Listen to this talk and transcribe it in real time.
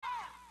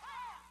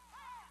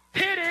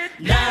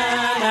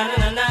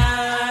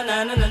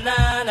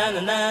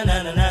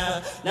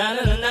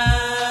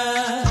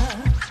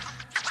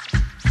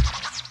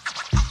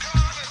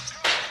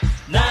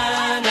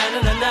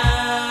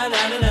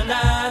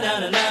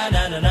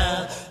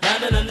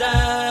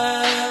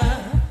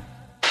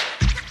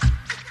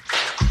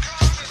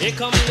Here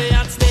come the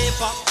hot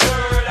stepper.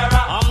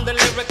 I'm the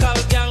lyrical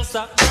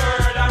gangster.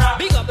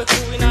 Big up the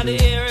crew in the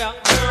area.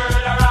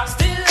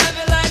 Still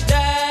living like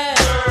that.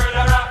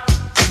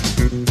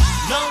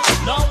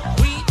 No,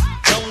 we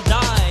don't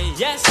die.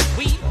 Yes,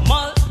 we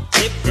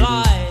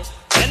multiply.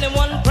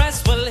 Anyone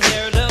press will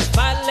hear the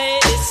fat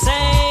lady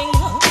sing.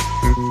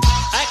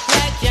 Act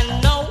like you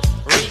know,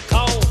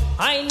 Rico.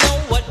 I know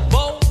what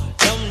Bo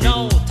don't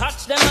know.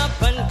 Touch them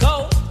up and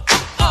go.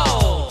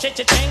 Oh,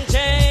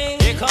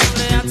 cha-cha-ching-ching. Here come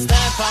the hot stepper.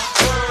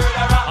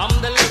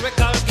 I'm the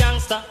lyrical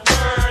gangster.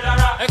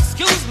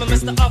 Excuse me,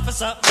 Mr.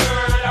 Officer.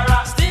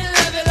 Still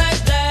living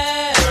like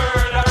that.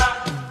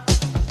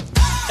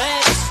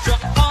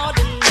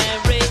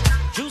 Extraordinary.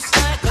 Juice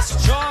like a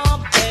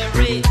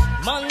strawberry.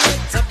 Money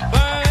to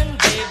burn,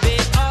 baby,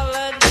 all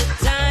of the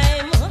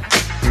time.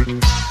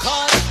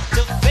 Cut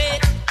the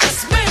fit,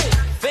 that's me.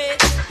 Fit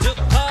to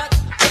cut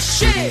the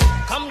shit.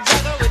 Come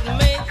juggle with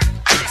me.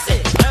 Fix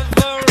it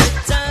every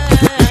time.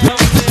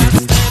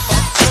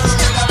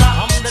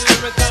 I'm the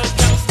lyrical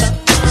gangster.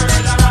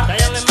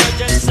 Dial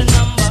emergency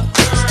number.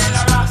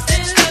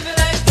 Still living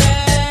like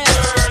that.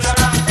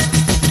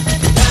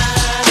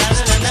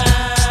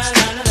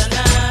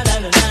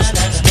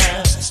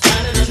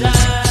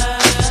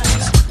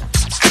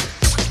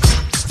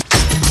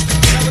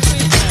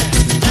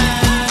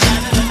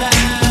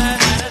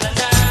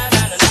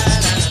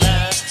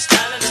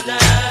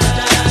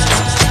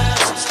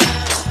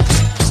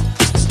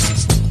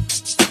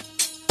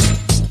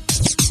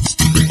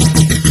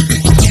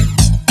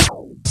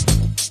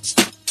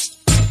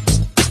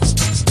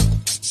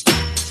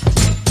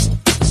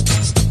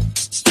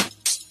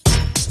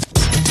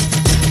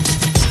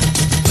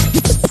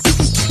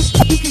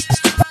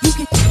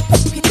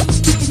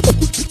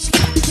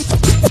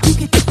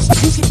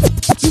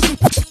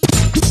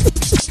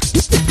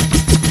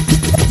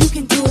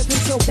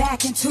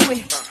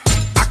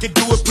 I can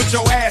do it, put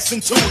your ass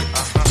into it.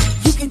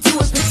 You can do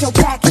it, put your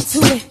back into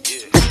it.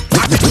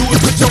 I can do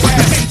it, put your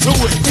ass into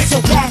it. Put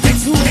your back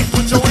into it.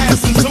 Put your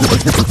ass into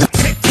it.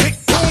 Tick, tick,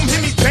 boom,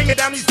 hit me banging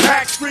down these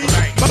back streets.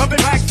 Bumping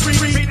back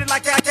streets, read it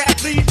like I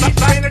got lead. I'm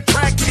flying a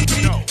track,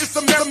 it's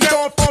a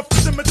marathon for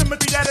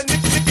Timothy that a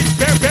nigga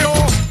very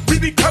on. We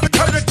be covered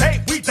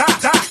today, we die.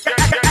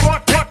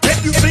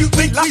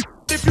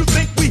 If you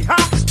think we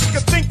hot, you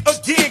can think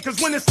again.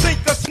 Cause when it's sink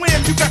or swim,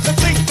 you got to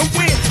think to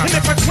win. And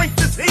if I drink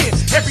this in,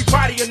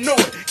 everybody will know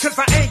it. Cause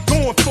I ain't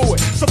going for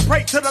it. So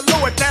pray to the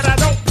Lord that I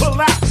don't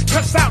pull out.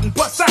 Cuss out and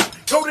bust out.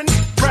 Go to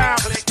crowd.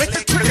 Make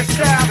the trigger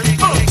shout.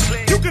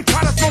 You can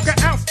try to smoke an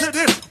ounce to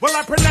this. While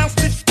I pronounce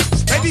this.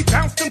 Baby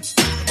bounce them.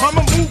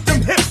 Mama move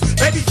them hips.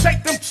 Baby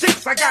shake them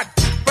cheeks. I got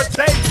for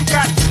days. You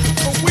got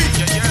for weeks.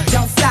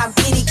 Don't stop,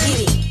 get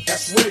it.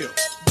 That's real.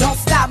 Don't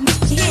stop,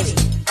 get it.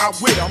 I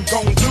will. I'm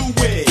gon' do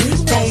it.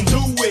 Gon'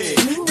 do it.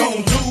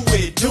 Gon' do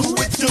it. Do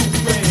it.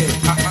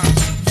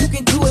 You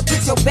can do it,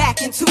 put your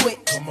back into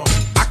it. Come on.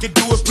 I can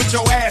do it, put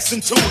your ass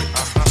into it.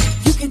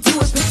 You can do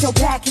it, put your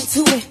back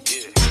into it.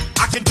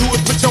 I can do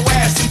it, put your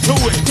ass into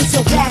it. Put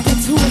your back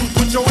into it.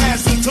 Put your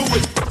ass into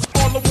it.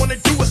 All I wanna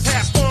do is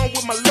have fun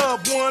with my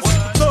loved ones.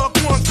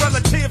 Loved ones,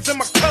 relatives, and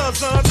my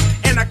cousins.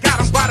 And I got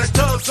them by the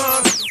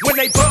dozens. When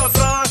they buzz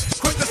on,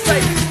 quick to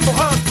say, for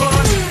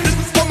husband. This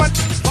is for my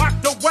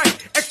locked away.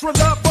 Extra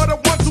love for the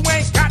ones who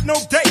ain't got no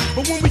date.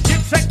 But when we get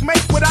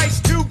checkmate with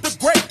Ice Cube the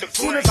Great, as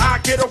soon as I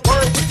get a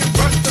word, we can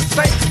rush the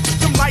safe.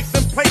 Some lights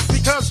in place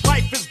because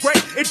life is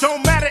great. It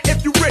don't matter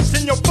if you rich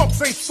and your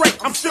folks ain't straight.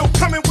 I'm still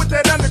coming with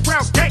that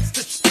underground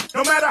gangster shit.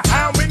 No matter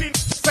how many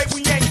say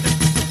we ain't.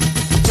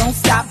 Don't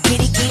stop,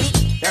 get it.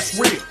 That's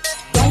real.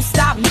 Don't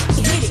stop,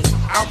 hit it.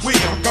 I will.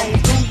 I'm gon'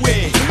 do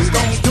it.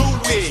 Gon' do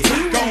it.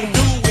 Gon'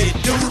 do it.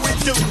 Do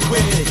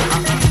it.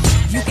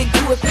 You can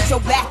do it, put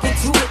your back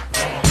into it.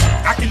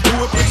 I can do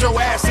it, put your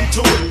ass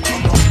into it.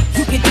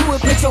 You can do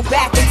it, put your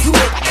back into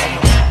it.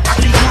 I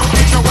can do it,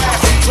 put your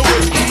ass into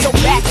it. Put your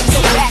back, put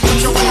your back,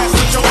 Put your ass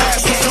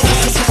into it.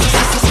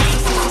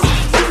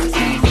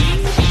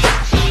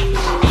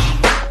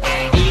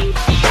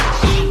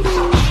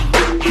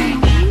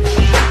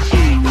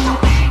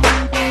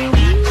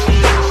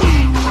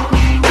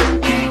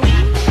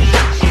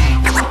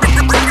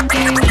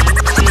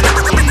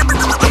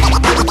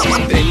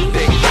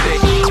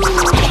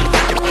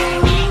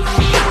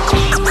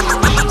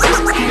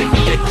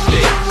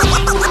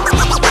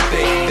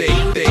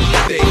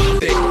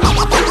 They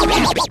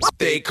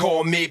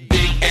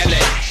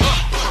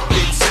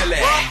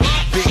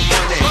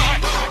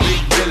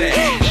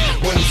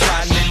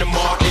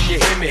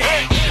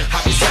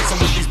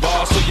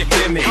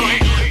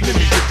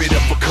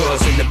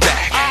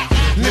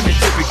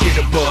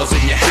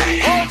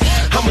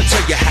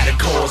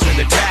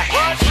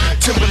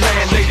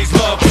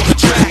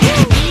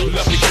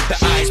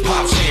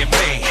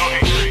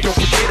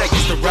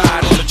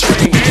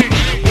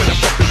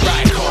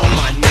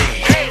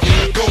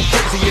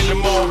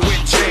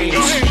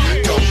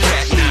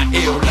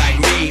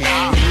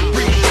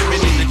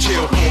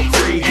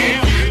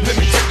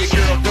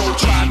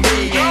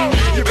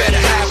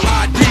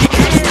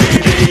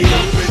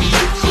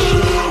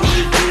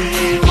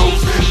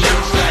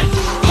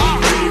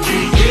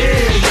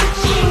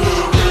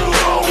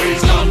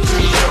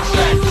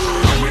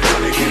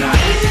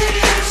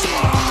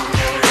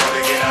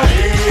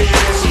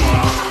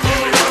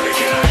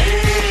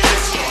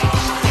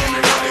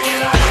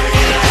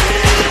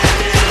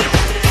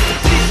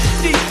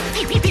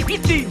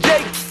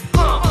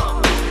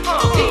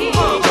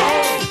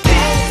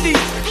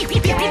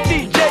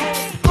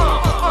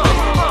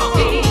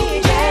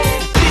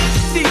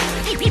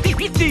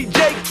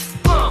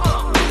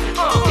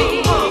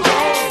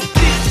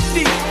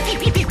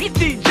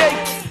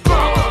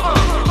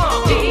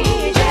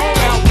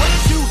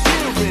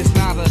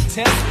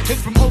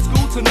It's from old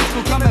school to new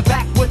school, coming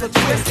back with a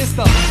twist. It's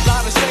the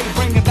light of shade,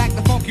 bringing back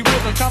the funky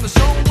rhythm. Time to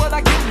show 'em what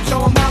I give 'em, show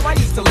 'em how I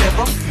used to live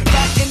 'em.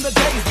 Back in the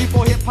days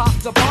before hip-hop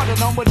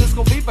departed, on with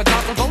disco beat, but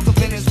not supposed to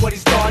finish what he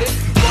started.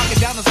 Walking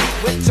down the street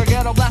with your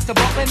ghetto blaster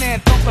bumping and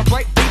thump the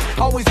break beat,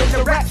 always in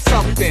the rap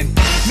something.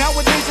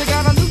 Nowadays you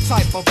got a new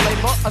type of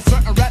flavor, a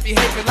certain rap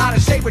behavior, light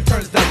of shade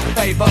returns the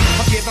favor.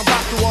 I'm giving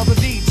rock to all the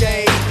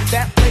DJs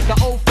that play the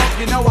old funk,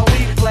 you know how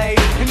we play.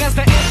 And as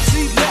the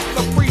MC let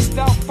the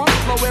freestyle funk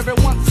flow, every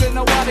once in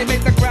a while they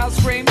make the crowd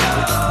scream.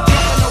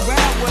 Jumping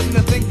around, wasn't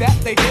to think that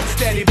they did,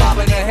 steady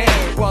bobbing their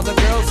head while the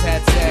girls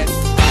had said.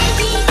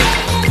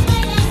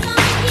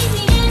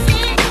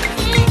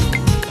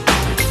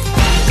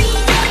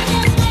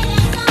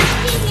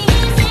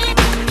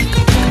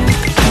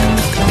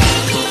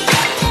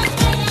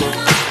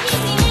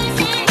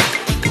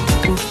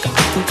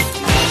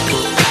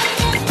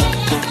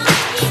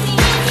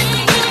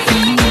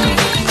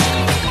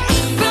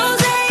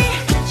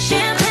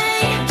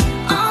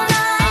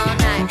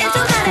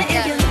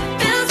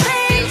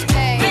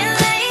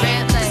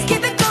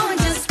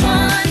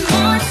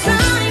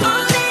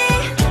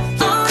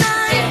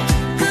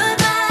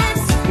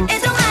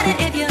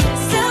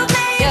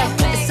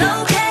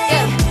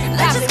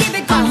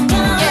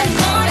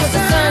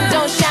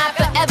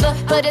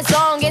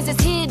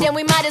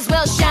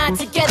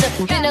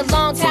 Been a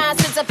long time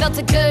since I felt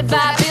a good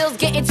vibe. Bills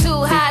getting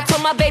too high,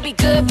 told my baby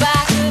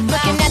goodbye.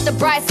 Looking at the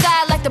bright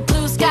side like the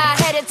blue sky.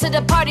 Headed to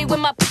the party with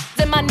my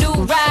in my new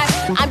ride.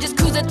 I'm just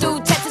cruising through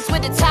Texas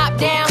with the top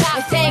down.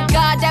 And thank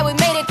God that we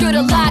made it through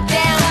the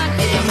lockdown.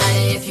 It don't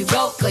matter if you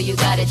broke or you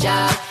got a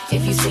job.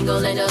 If you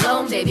single and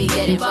alone, baby,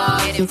 get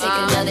involved. Take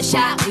another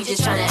shot, we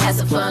just tryna have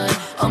some fun.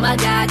 Oh my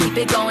God, keep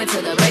it going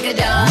till the break of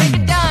dawn.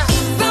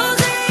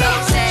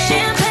 Rose,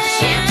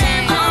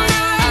 champagne, all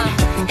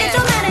night. It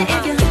don't matter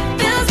if you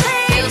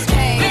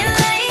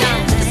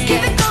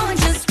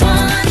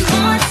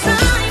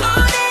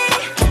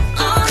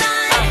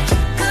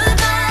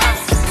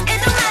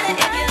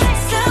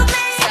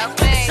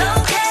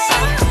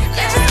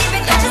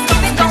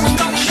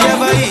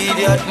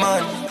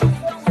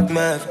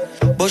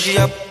but she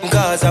up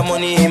cause her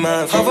money him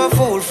have. Have a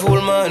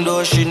fool man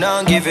though she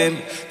not give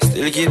him.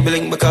 Still keep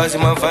blink because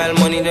him a file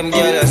money. Them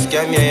gyal a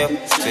scam you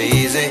so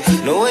easy.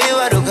 No way you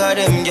a do cause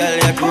them gyal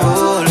you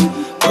cruel.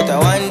 But I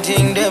one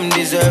thing them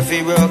deserve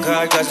fi broke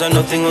hard, cause there's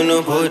nothing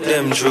gonna put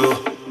them through.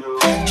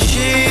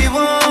 She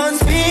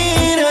wants me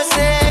in a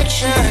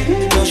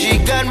section. No, she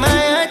got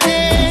my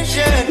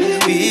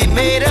attention. We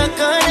made a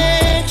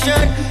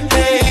connection.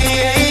 Hey,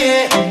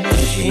 hey, hey.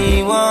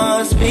 She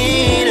wants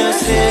me in a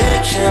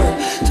section.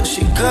 So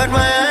she got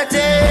my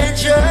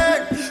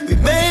attention. We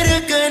made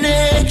a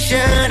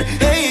connection.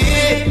 Hey,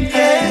 hey,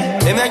 hey.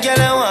 Them a gyal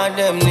I want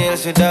them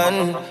nails to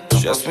done.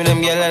 Trust me,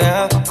 them gyal are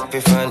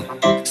happy fan.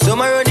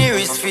 Some are on the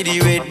wrist for the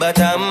red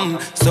bottom.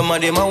 Some of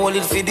them are hold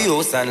it for the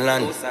house and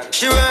land.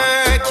 She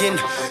working.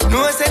 No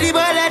I say the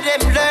ball of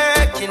them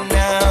lurking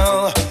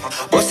now.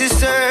 But she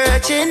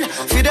searching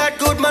for that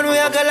good man we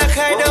a gonna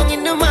cry down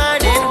in the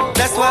morning.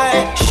 That's why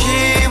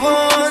she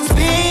wants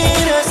me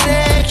in a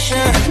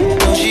section.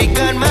 She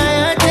got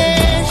my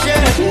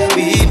attention.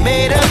 We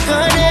made a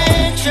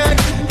connection.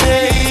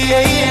 Hey,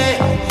 hey, hey.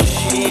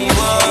 She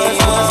wants.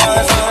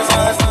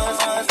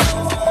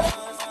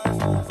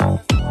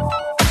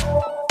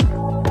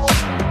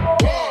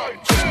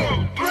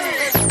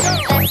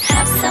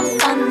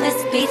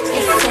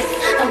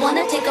 I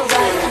wanna take a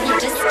ride on your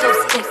disco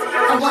stick.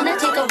 I wanna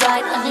take a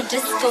ride on your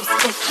disco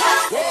stick.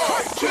 1,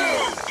 2,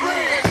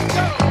 3,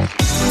 go.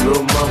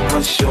 Little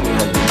mama, show me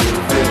how you do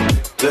it.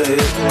 Go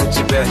ahead, put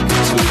your back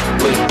into it.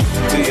 Wait,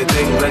 do your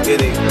thing like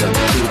it ain't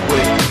nothing to it.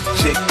 Wait,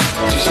 shake,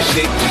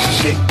 just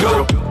shake, go.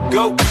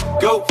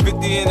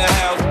 50 in the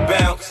house,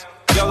 bounce.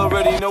 Y'all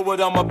already know what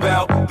I'm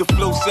about. The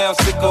flow sounds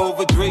sicker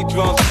over Dre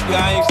drums.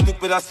 Yeah, I ain't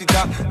stupid, I see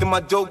Doc, then my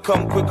dough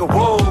come quicker.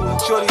 Whoa,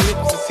 shorty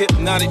hips is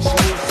hypnotic, she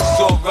moves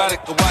so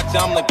erotic. I watch,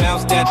 I'm like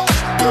bounce that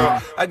girl.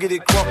 I get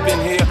it crump in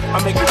here, I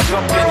make it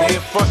jump in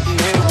here, front in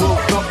here, we'll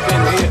jump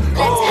in here.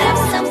 Let's have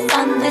some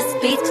fun, this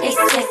beat is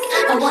sick.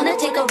 I wanna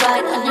take a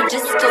ride on your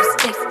disco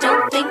stick.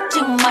 Don't think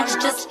too much,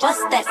 just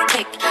bust that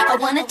kick. I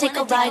wanna take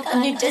a ride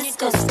on your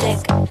disco stick.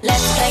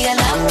 Let's play a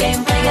love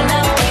game, play a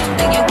love game.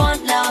 Do you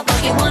want love or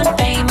you want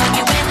fame? Or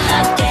you win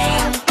a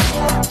game?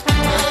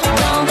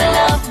 On the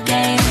love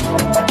game.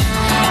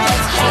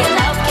 Let's play a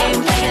love game,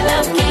 play a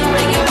love game.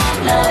 Do you want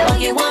love or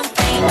you want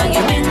fame? Or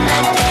you win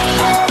that game?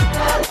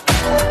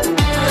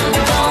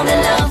 On the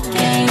love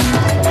game.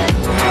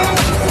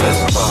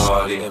 Let's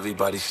party,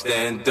 everybody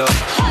stand up.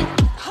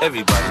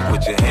 Everybody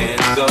put your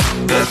hands up,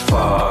 let's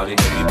party.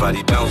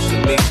 Everybody bounce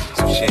with me.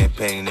 Some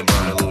champagne and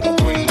burn a little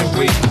green to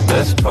green.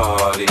 Let's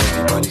party.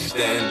 Everybody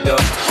stand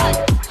up.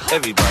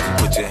 Everybody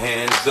put your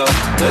hands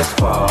up, let's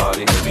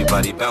party.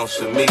 Everybody bounce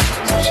with me.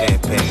 Some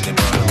champagne and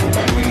burn a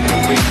little green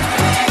to green.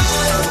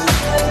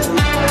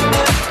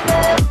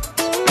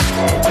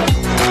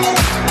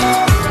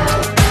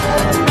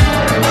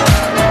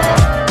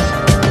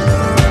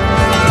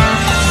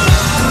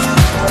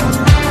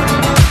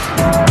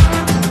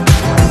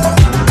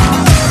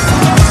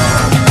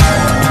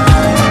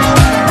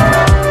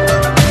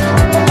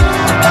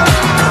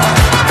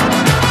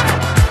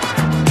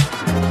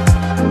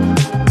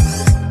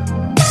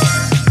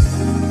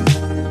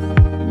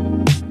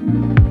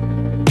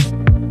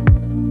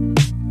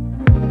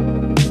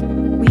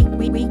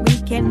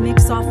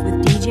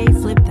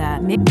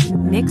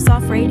 Mix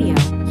Off Radio.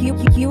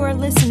 You are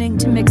listening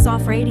to Mix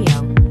Off Radio.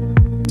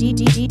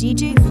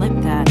 DJ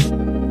Flip That.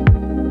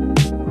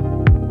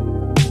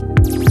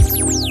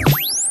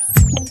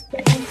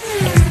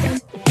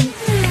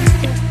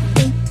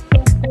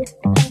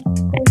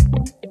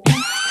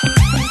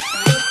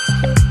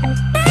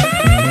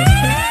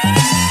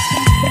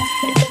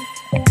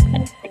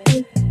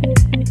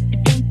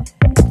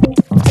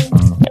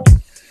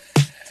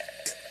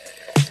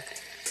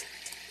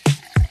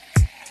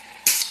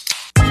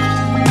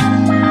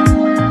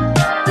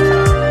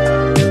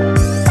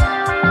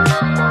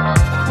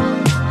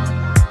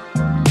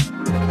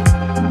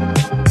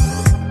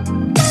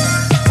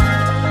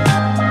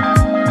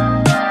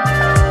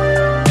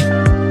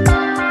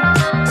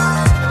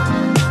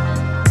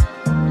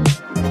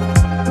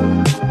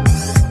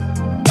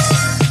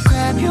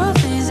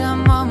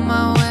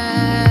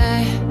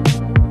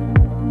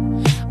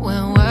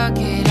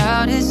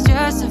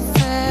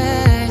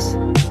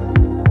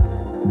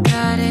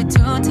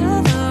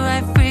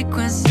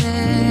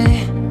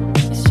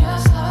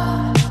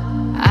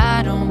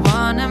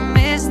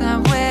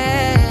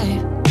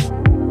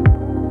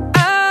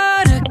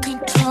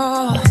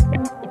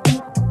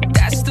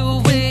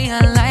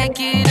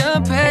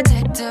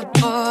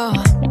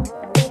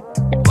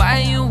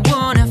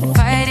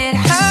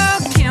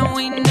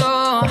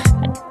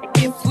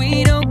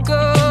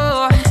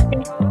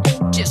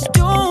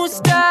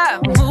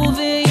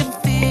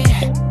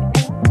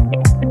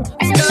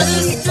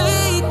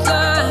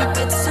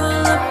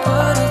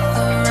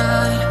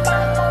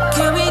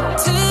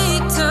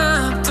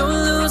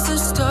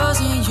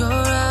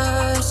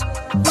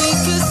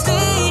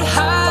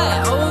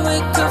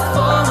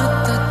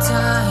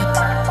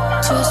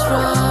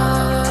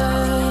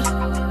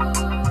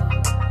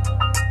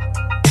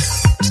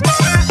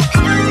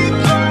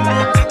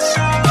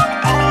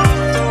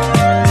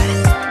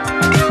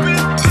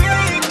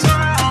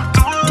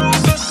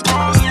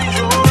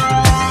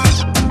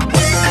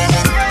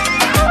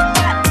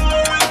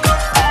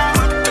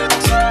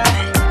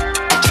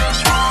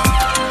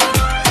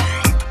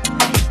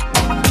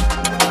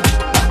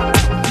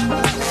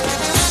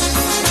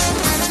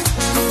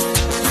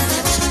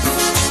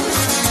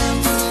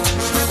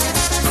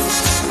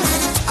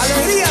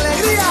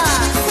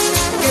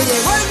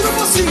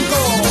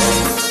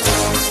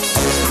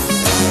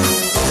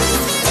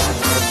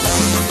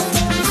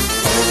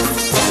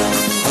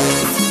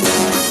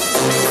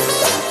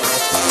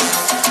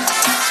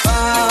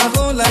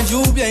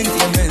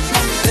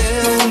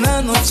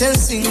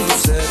 Sin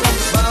lucero,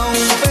 va un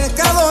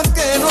pecador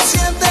que no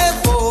siente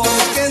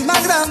porque es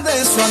más grande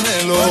su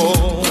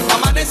anhelo.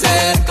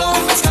 Amanecer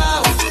con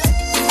pescado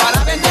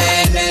para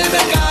vender en el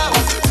mercado.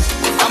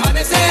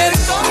 Amanecer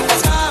con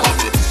pescado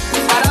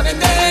para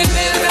vender en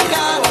el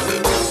mercado.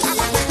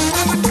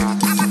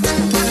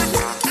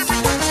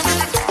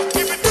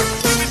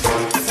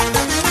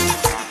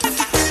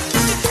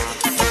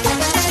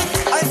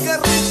 ¡Ay, qué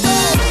rico!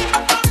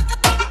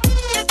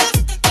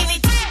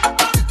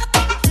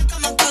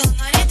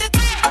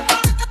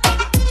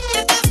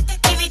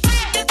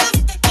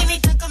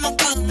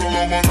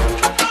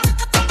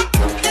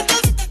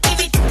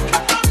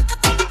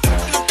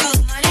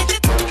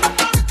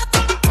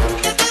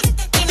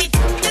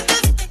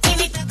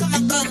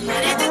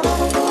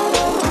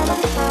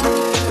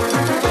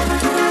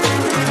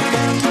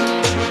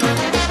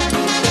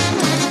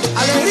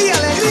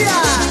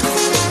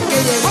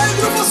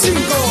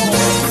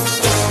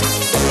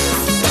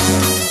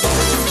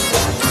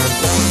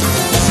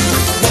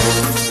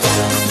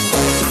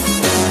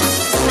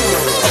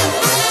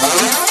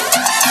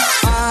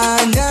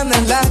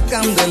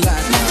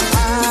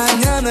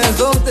 Mañana es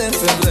 2 de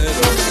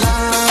febrero,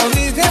 la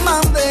Virgen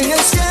manda en el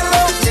cielo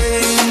y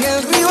en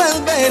el río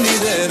el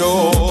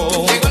venidero.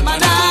 Llegó el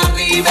maná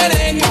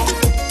ribereño,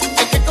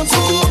 el que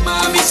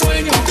consuma mi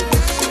sueño.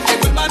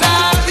 Llegó el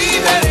maná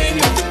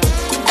ribereño,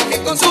 el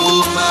que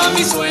consuma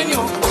mi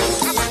sueño.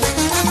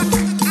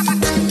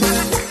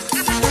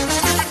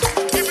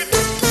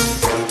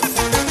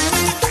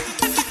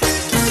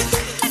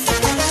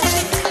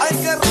 ¡Ay,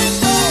 qué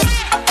rico!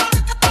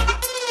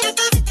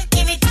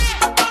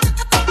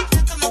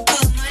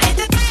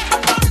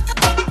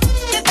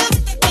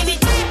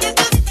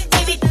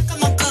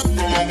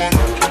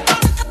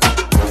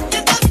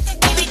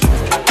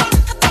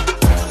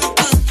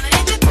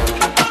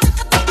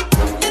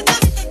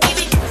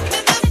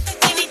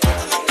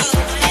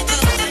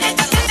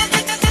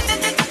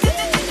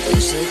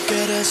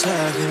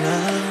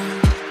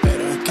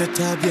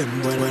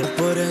 bien bueno.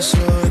 Por eso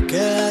es que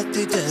a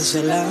ti te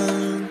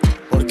celan,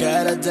 porque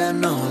eres de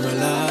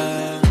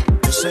novela.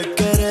 Yo sé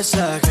que eres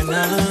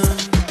ajena,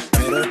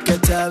 pero es que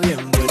está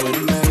bien bueno. Y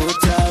me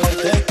gusta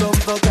verte con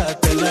poca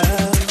tela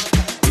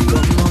y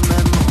cómo me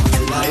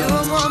modela. Ahí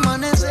vamos a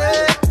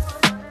amanecer.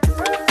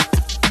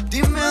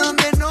 Dime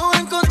dónde nos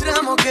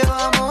encontramos, qué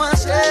vamos a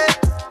hacer.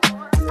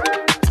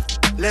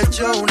 Le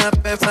echo una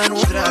pepa en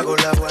un trago,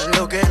 la voy a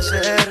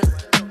enloquecer.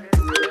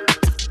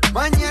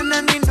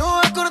 Mañana ni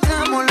nos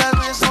acordamos, la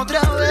beso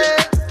otra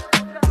vez.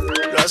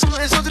 La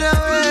beso otra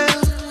vez.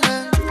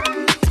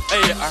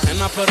 Ella es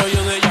ajena, pero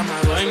yo de ella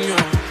me dueño.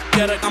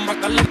 Quiere que ambas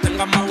Carlas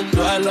tengan más un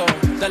duelo.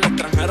 Del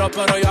extranjero,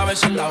 pero yo a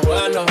veces la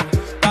vuelo.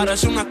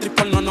 Parece una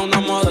stripper, no una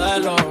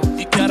modelo.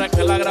 Y quiere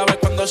que la grabe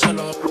cuando se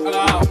lo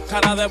haga.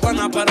 Cara de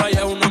buena, pero ella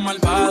es una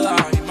malvada.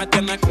 Y me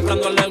tiene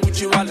comprándole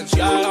Gucci y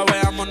Balenciaga.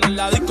 Veámonos en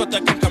la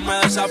discoteca que me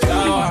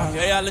desafiaba. Y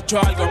ella le echó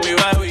algo a mi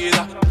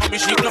bebida. A mi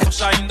ciclo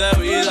cosa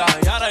indebida.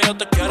 Y ahora yo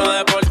te quiero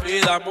de por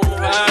vida,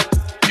 mujer.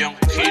 Young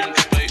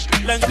Kings,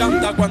 baby. Le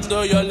encanta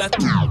cuando yo le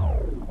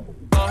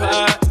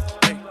coge.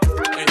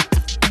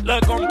 Le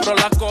compro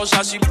las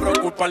cosas sin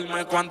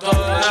preocuparme cuánto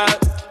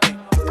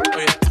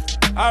es.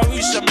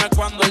 Avíseme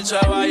cuando él se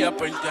vaya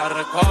a irte a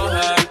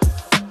recoger.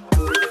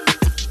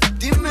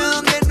 Dime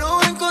dónde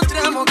nos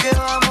encontramos, qué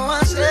vamos a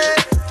hacer.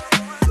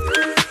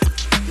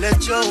 Le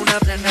echo una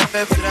plena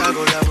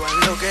pefrago, la voy a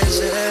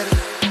enloquecer.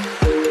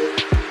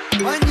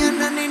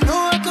 Mañana ni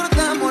nos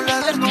acordamos,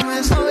 la del no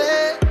me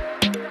sabe.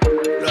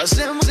 Lo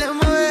hacemos de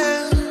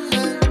mover.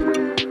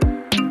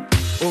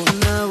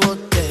 Una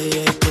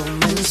botella y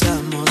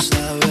comenzamos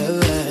a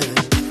beber.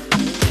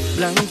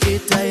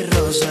 Blanquita y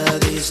rosa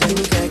dicen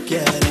que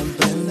quieren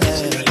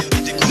prender.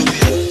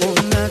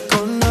 Una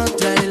con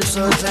otra y el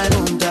sol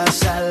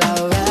juntas a la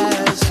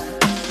vez.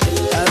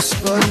 Haz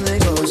por mí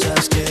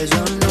cosas que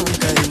yo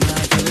nunca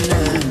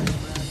imaginé.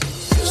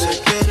 Yo sé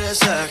que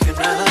eres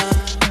ajena,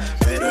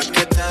 pero es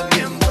que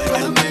también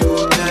buena. Me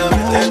gusta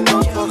verte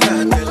con poca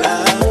tela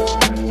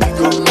y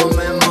cómo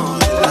me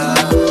modela.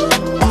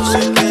 Yo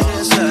sé que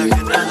eres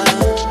ajena,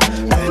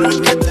 pero es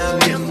que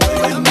también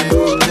buena. Me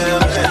gusta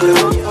verte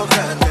con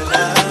poca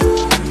tela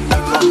y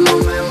cómo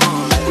me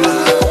modela.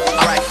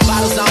 Alright,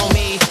 bottles on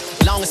me,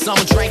 long as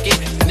someone drink it.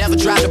 Never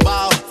drop the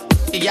ball,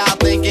 y'all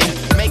thinking.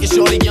 Making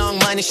sure the young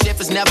money ship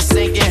is never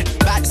sinking.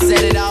 About to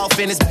set it off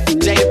in this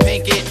Jada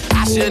Pinkett.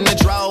 I shouldn't have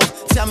drove,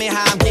 tell me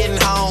how I'm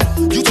getting home.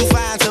 You too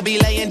fine to be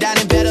laying down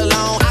in bed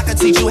alone. I can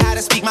teach you how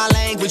to speak my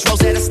language,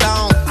 Rosetta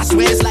Stone. I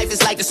swear this life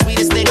is like the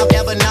sweetest thing I've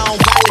ever known.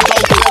 About to go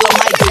Thriller,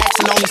 Mike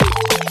Jackson on these.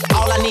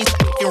 All I need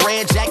is a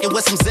red jacket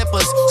with some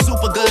zippers.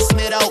 Super good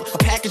Smitto, a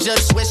package of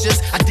swishers.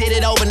 I did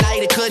it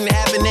overnight, it couldn't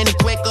happen any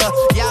quicker.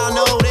 Y'all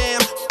know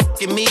them,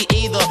 me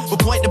either. But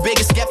point the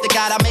biggest skeptic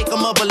out, I make him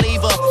a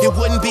believer. It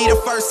wouldn't be the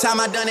first time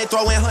I done it,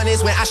 throwing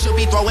hundreds when I should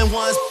be throwing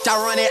ones. I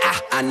run it.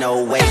 I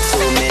know way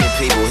too many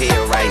people here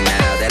right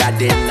now that I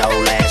didn't know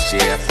last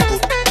year.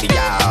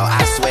 Y'all,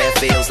 I swear it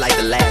feels like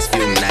the last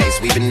few nights.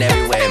 We've been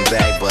everywhere and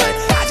back, but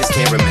I just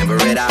can't remember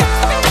it all.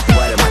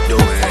 What am I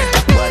doing?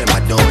 What am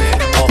I doing?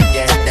 Oh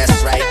yeah,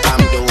 that's right,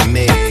 I'm doing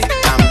me.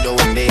 I'm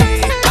doing me.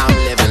 I'm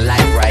living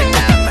life right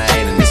now,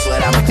 man. And this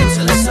what I'ma do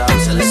till it's up,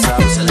 till it's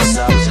up, till it's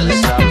up, till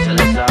it's up, till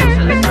it's up,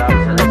 till it's up,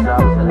 till it's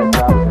up, till it's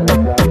up,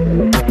 till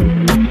it's up.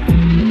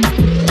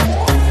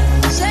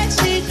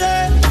 Sexy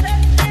girl,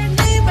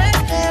 dime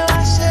qué va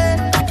a hacer.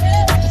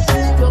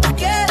 Yo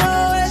quiero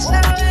es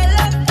saber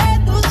lo que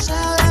tú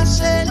sabes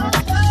hacer.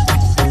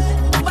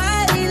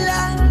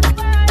 Bailar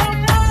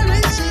como lo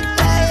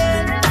hiciste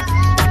ayer.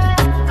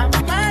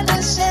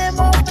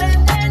 Amanecemos,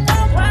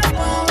 prendernos,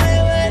 vamos a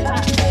beber.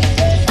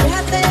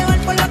 Déjate llevar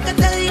por lo que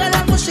te diga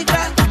la música.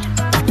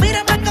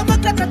 Mírame como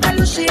que te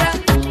lucía.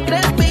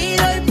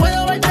 Respiro y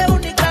puedo verte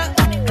única.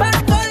 Pa'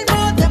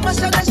 colmo,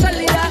 demasiada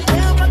casualidad.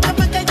 Déjame que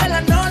me caiga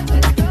la noche.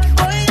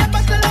 Hoy ya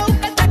pasé la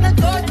buscarte en el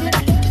coche.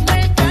 Me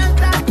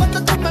encanta cuando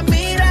tú me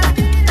miras.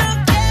 No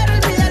quiero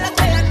olvidar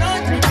aquella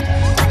noche.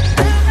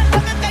 Déjame que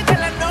me caiga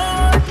la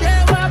noche.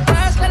 Voy a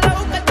pasar la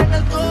buscarte en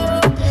el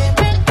coche.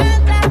 Me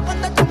encanta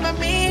cuando tú me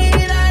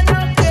miras. No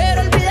quiero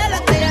olvidar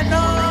aquella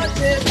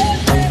noche.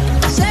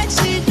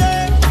 Sexy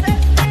girl,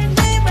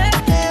 dime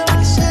qué va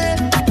a hacer.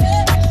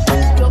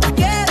 Yo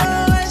quiero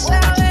es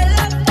saber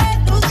lo que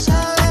tú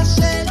sabes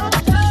hacer.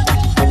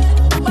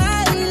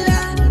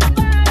 Bailar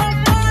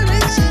como lo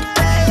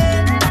hiciste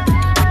ayer.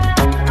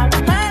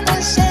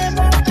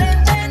 Amanecemos,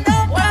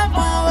 prendernos,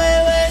 vamos a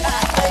beber.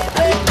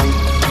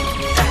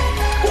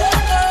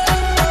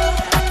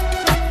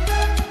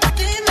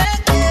 Dime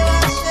qué va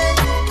a hacer,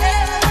 qué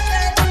va a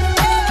hacer,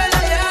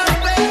 muévela ya,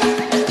 baby.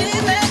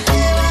 Dime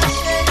qué va a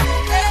hacer,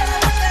 qué va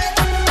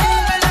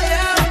a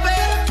hacer,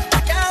 muévela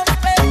ya,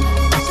 baby.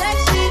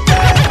 Sexy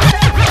girl.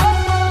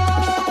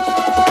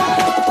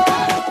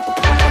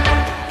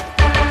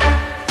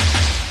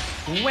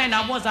 When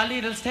I was a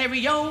little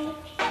stereo,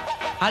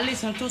 I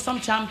listened to some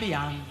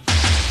champions.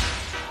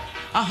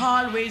 I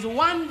always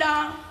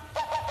wonder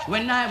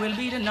when I will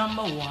be the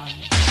number one.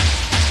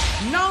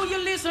 Now you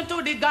listen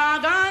to the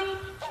Gargan,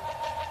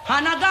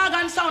 and a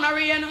Gargan sound a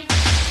rain.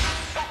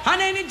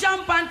 And any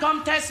jump and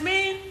come test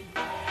me,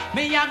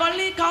 me a go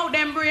leak out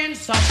them brains,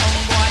 so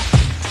boy.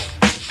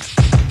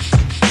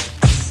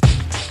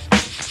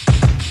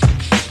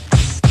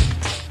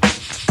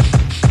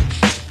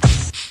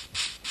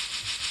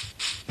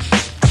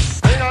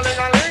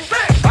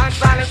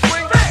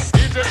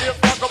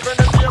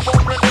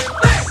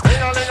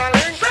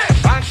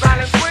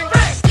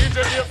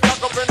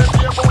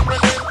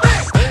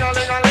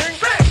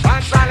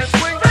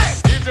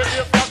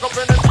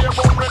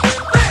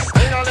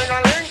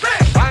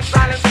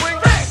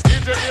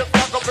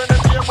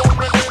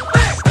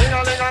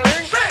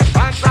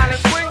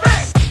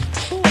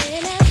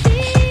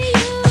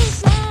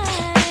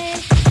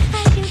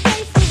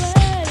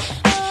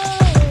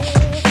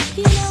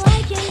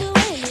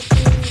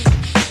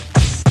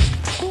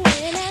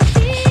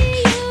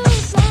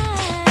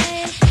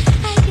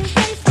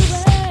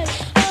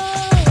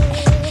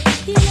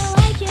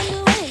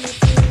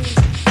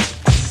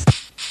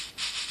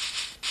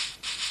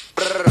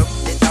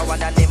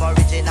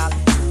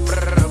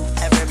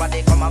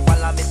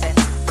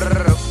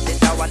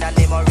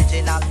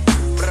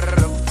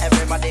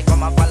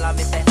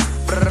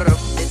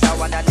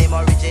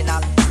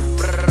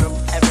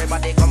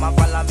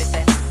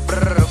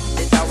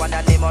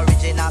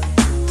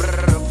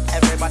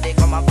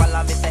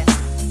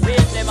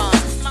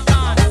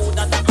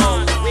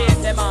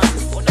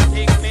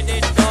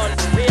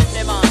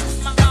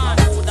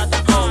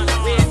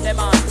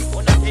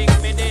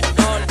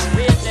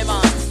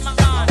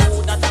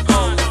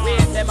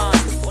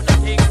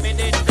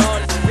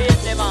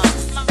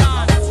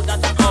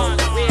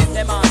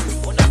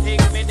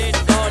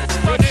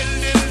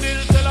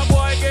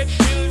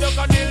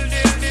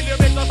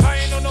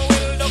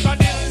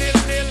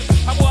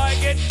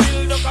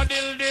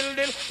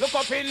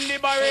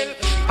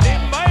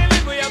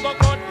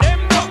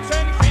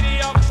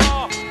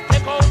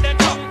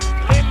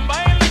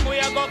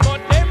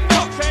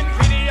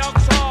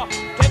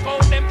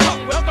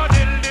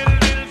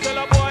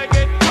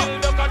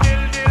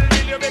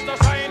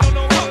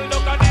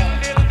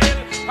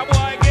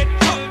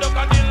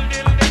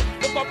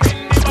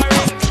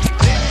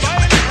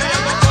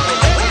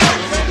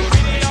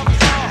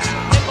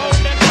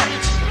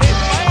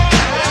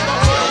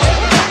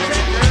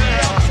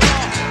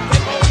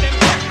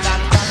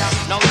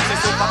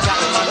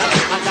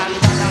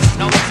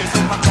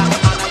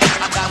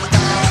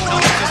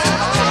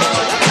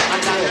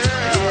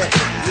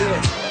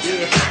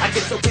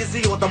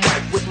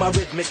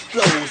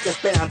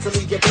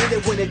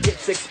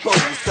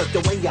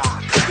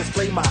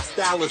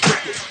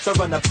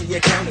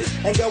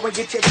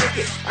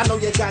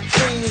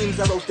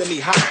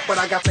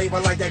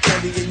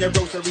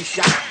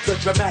 The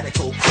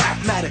dramatical,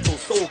 craftmatical,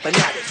 soul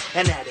fanatic,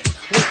 an addict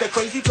with the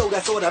crazy flow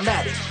that's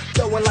automatic.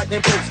 Throwing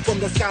lightning bolts from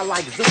the sky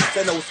like Zeus,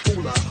 an old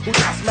schooler who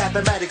drops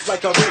mathematics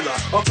like a ruler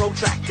or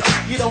protractor.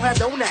 You don't have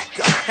no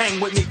knacker. Hang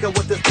with me, cause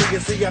with this thing you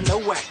see I'm no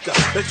actor.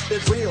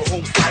 It's real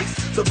home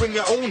slice, so bring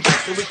your own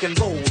dice so we can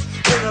roll.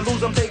 When I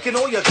lose, I'm taking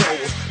all your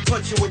gold.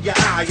 Punch you in your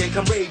eye and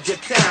come raid your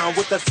town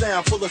with a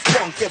sound full of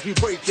spunk if we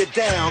break it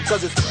down,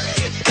 cause it's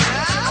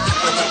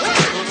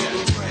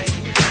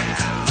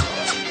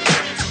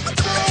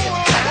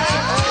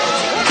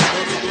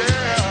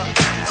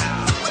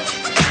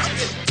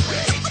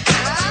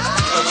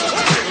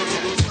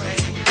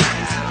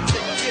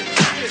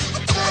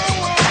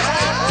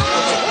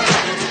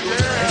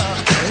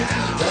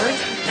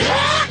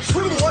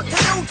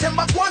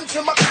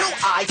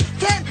I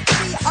can't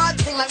see hard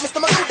thing like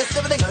Mr. Magoo, this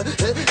everything.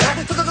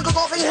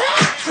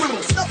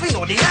 Stuffing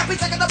on the happy,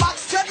 taking the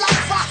box, tread like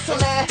fox on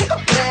there.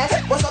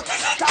 What's up?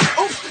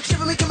 Oops,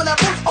 shiver me, give me that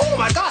boost. Oh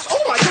my gosh,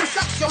 oh my two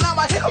shucks, yo, now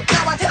I hit up.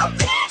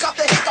 Got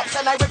the hiccups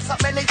and I rips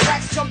up many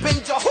tracks, jump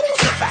into who's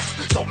the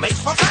fast. Don't make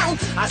for sound,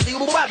 I see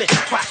you rabbit,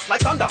 crash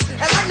like thunder.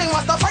 And lightning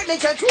wants to frightening,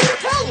 can't you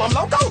tell I'm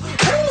loco?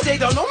 Ooh, they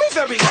don't know me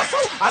very well, so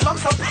I love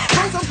some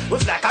cruising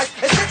with black eyes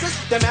and stitches.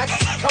 The mag,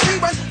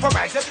 careers for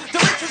rags, the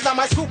riches are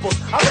my scruples.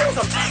 I lose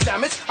them,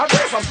 damage, I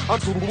lose them. I'm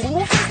too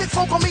physics,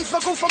 vocal means no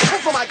go from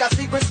proof. I got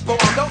secrets, but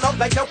I don't know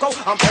like Yoko.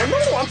 I'm oh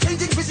no, I'm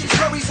changing busy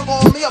stories, so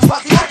on me, I'm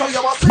posse auto,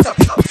 yo, I'll split up.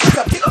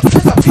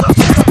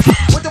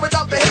 With or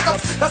without the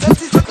hiccups, cause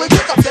MC's quickly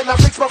pick up. Then I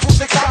fix my food,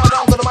 six out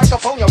onto the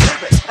microphone, yo,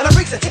 flip it. And I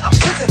fix it,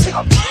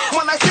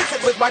 when I fix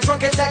it with my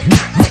drunken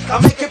technique, I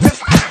make it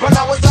piss. When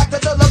I was back to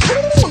the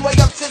lagoon, way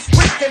up since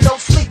week and don't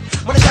sleep.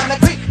 When it's time to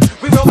creep,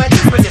 we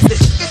romantic with this.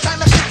 It's time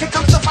to think, it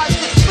comes to 5,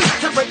 6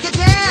 weeks to break it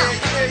down.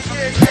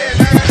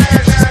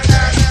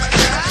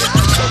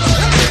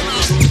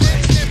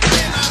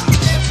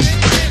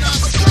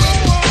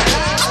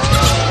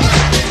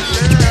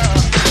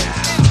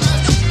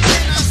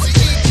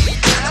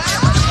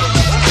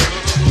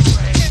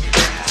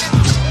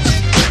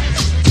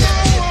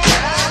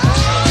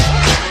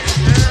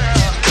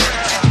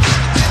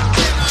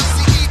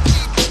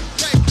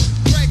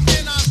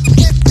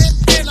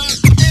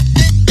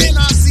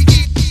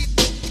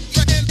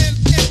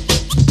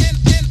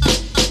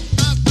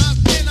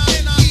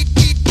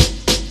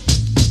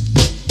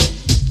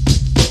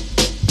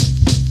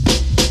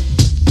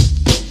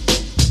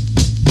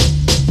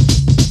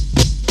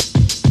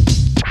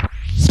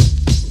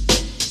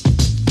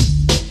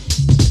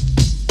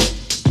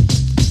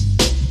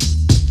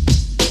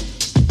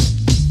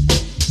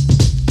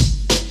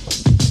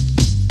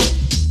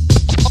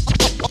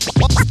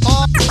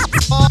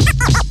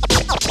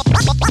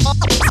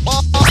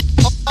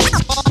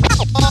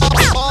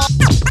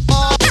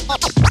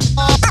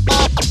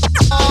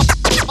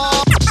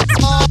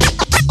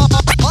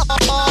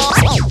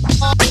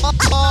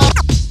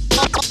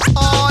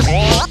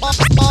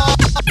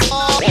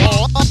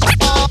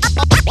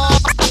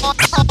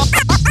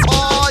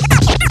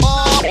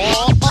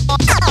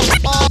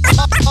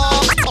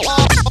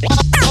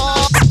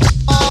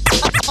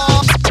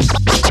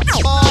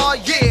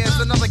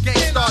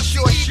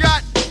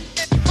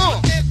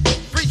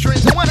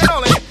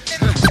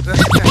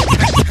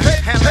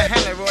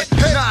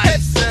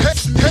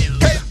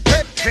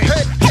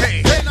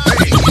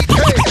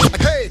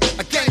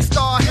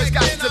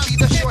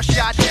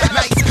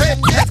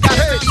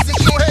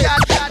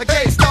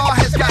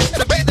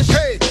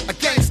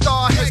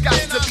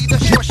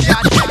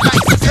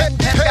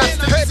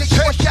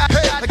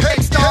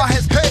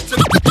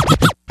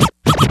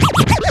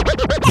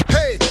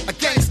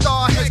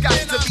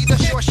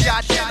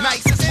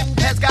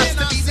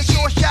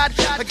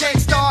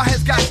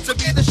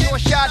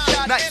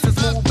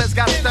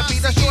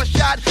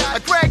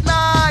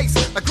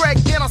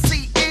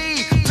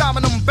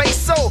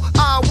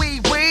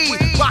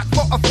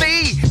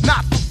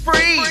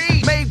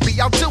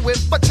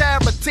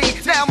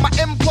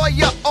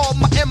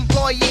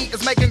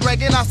 is making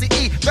Greg and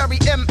ICE very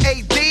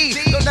M-A-D.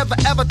 You'll never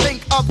ever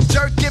think of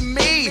jerking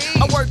me.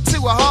 I work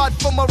too hard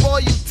for my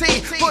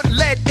royalty. Put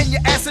lead in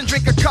your ass and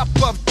drink a cup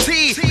of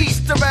tea.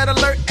 Peace to Red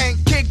Alert and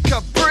Kid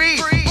Capri.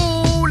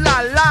 Ooh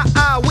la la,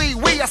 ah wee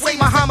wee. I say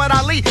Muhammad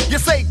Ali, you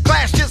say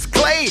glass just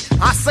clay.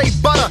 I say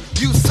butter,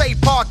 you say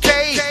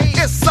parquet.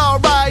 It's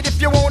alright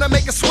if you wanna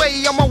make a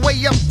sway. On my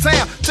way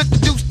uptown, took the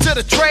deuce to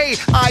the trade.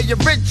 I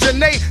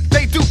originate,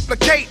 they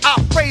duplicate.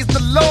 I praise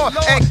the Lord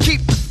and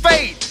keep the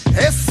faith.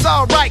 It's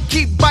alright,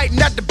 keep biting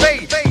at the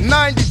bait.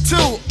 92,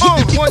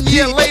 1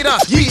 year later,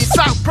 peace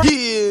out,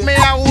 man,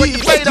 out with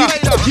the beta.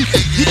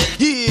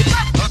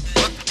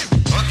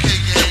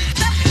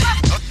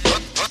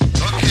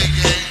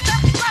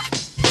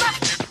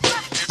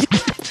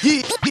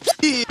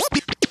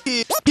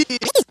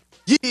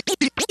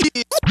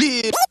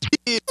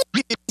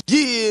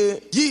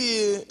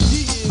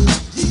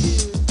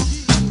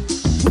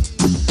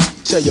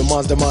 Tell your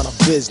moms to mind a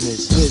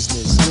business.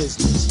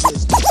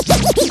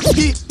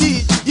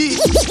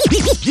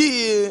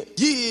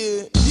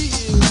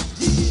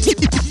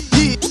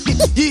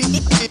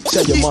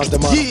 Tell your moms to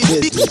mind a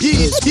business.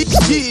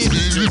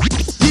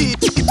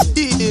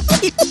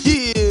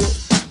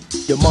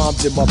 Your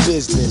mom's in my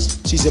business,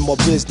 she's in my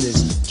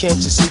business. Can't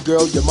you see,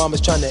 girl, your mom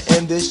is trying to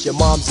end this? Your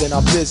mom's in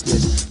our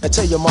business. Now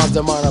tell your moms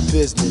to mind our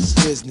business.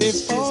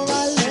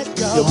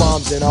 Your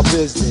mom's in our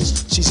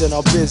business, she's in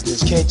our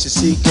business. Can't you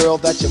see, girl,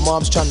 that your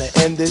mom's trying to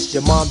end this?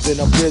 Your mom's in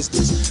our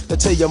business. Now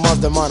tell your moms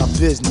to mind our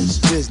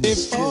business.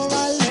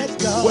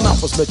 When I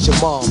first met your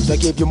mom, I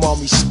gave your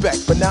mom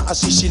respect. But now I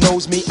see she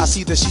knows me, I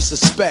see that she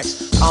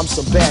suspects I'm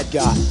some bad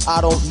guy,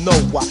 I don't know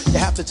why. You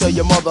have to tell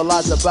your mother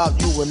lies about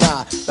you and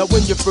I. Now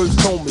when you first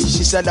told me,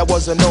 she said that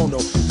was a no-no.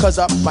 Cause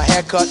I my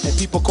haircut and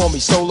people call me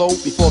Solo.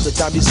 Before the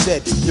time you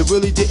said you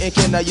really didn't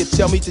care, now you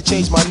tell me to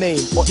change my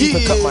name or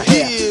even cut my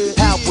hair.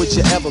 How would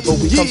you ever go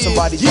become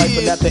somebody's wife?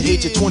 And at the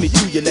age of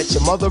 22 you let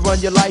your mother run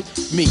your life?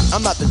 Me,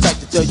 I'm not the type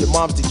to tell your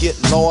moms to get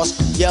lost,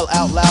 yell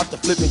out loud to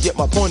flip and get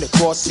my point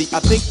across. See, I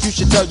think you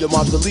should tell your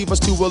moms to leave us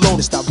two alone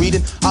and stop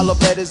reading all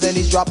love letters and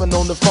he's dropping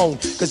on the phone.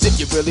 Cause if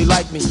you really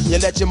like me, you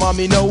let your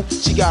mommy know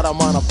she got her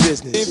mind on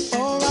business.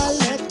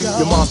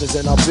 Your mom's is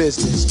in our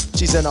business,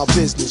 she's in our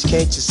business.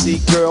 Can't you see,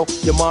 girl,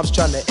 your mom's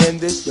trying to end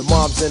this? Your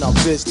mom's in our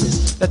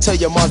business. Now tell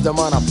your moms to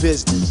mind our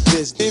business.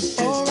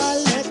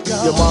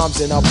 Your mom's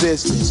in our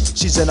business,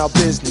 she's in our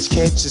business.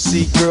 Can't you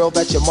see, girl,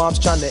 that your mom's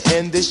trying to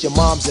end this? Your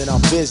mom's in our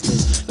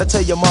business. Now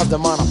tell your mom to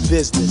mind our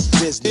business.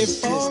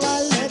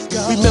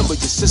 Remember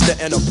your sister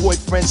and her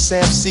boyfriend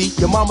Sam C.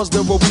 Your mama's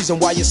the real reason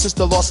why your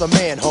sister lost a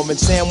man. Home and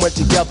Sam went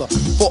together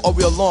for a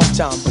real long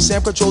time, but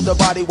Sam controlled her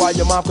body while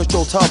your mom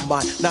controlled her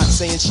mind. Not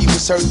saying she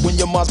was hurt when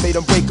your moms made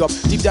them break up.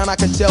 Deep down I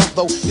can tell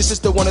though, your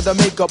sister wanted to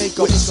make up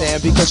with Sam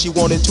because she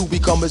wanted to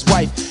become his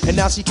wife. And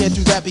now she can't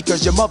do that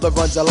because your mother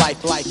runs her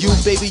life. Like you,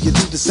 baby, you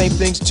do the same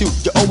things too.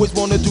 You always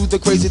wanna do the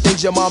crazy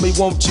things your mommy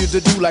wants you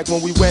to do. Like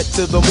when we went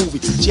to the movie,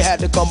 she had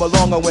to come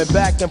along. I went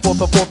back and forth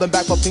and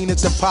back for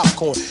peanuts and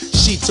popcorn.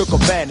 She took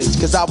advantage,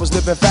 cause I was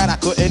living fat, I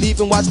couldn't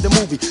even watch the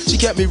movie. She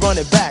kept me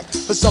running back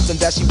for something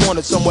that she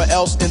wanted somewhere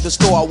else in the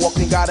store. I walked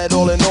and got it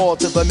all in all,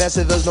 till the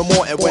message there's no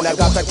more. And when I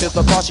got back to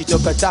the car, she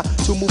took her time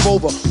to move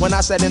over. When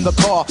I sat in the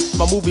car,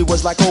 my movie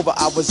was like over.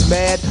 I was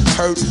mad,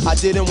 hurt, I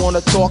didn't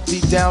wanna talk.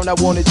 Deep down I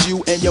wanted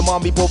you and your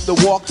mommy both to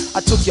walk.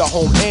 I took you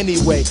home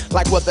anyway,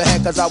 like what the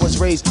heck, cause I was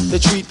raised to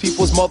treat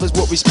people's mothers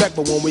with respect.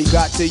 But when we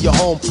got to your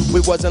home, we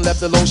wasn't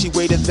left alone. She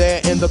waited there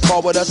in the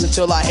car with us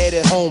until I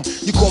headed home.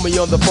 You called me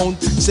on the phone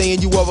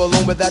saying you were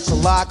alone, but that's a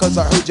lie, cause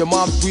I heard your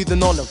mom's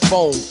breathing on the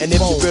phone. And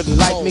if you really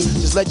like me,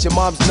 just let your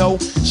moms know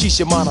she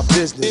should mind her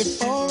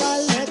business.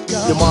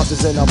 Your mom's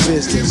is in our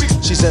business,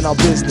 she's in our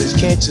business.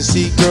 Can't you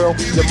see, girl,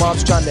 your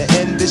mom's trying to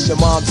end this? Your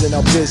mom's in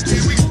our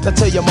business. Now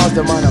tell your moms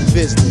to mind her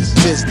business.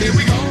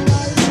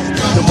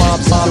 Your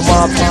mom's.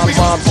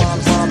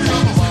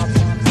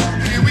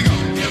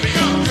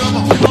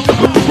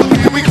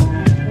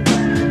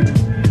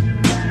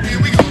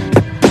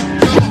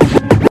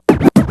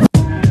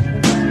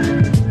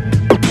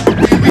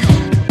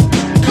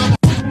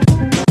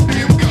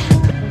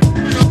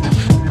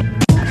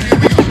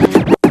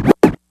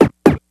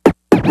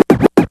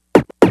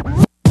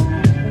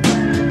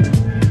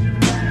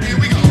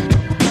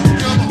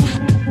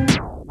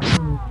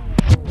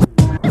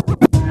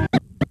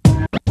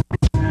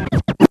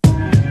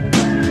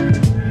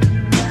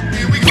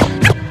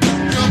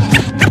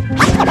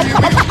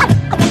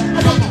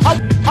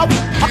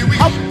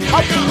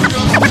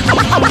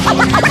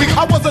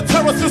 I was a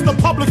terror since the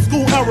public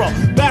school era.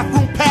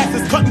 Bathroom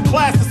passes, cutting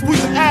classes,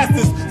 squeezing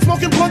asses.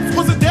 Smoking blunts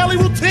was a daily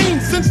routine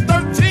since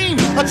 13.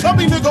 A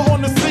chubby nigga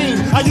on the scene.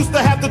 I used to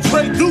have the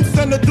tray deuce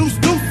and the deuce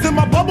in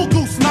my bubble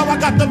goose. Now I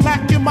got the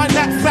Mac in my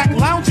knapsack,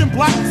 lounging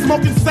black,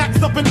 smoking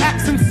sacks up in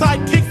axe and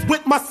sidekicks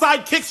with my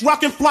sidekicks,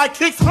 rocking fly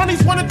kicks.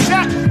 Honeys wanna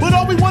chat, but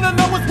all we wanna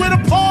know is where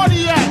the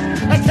party at.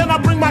 And can I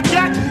bring my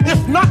gat?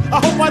 If not, I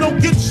hope I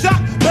don't get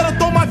shot. Better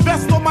throw my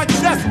vest on my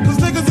chest, cause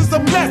niggas is a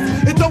mess.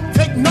 It don't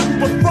take nothing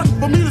but front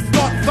for me to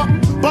start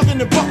something.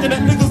 Bugging and bucking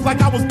at niggas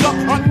like I was duck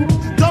hunting.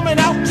 Coming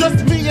out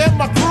just me and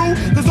my crew,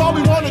 cause all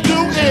we wanna do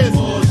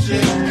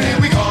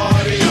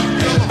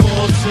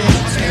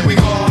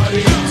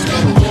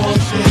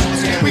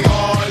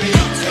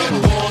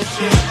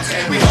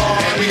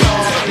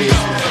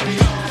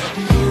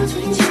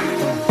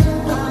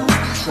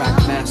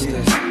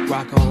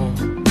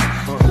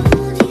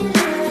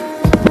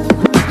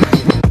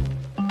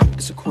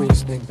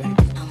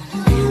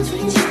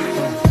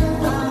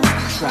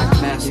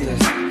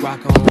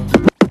rock on.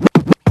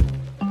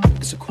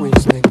 It's a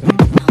Queens thing, baby.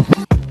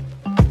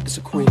 It's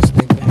a Queens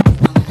thing, baby.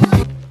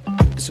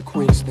 It's a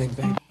Queens thing,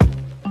 baby.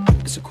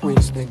 It's a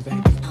Queens thing,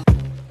 baby.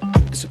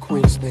 It's a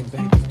Queens thing,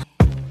 baby.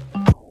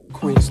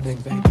 Queens thing,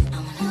 baby.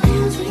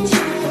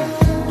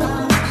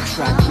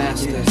 Track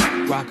master,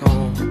 rock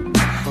on.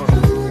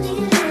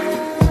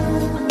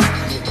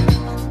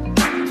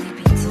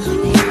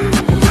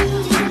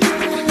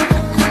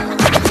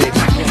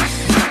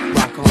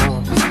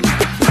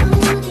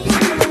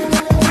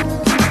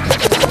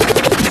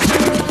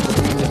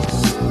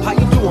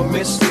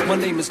 My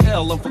name is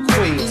L, I'm from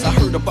Queens. I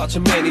heard about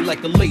your man, he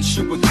like the late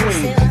Sugar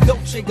Green.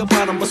 Dolce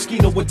Gabbana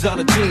Moschino with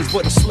Donna jeans,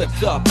 but he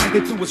slipped up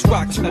and threw his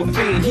rock to a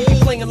fiend. He be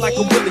playing like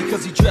a willy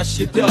cause he dressed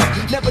shit up,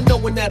 never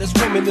knowing that his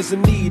woman is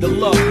in need of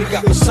love. He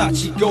got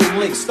Versace, gold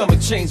link, stomach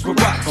chains with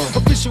rocks.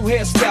 Official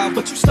hairstyle,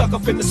 but you stuck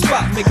up in the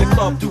spot. Making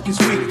love, Duke is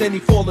weak, then he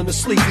falling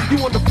asleep. You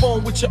on the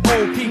phone with your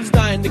old peeps,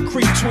 dying to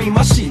creep between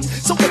my sheets.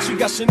 So what you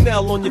got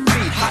Chanel on your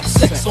feet? Hot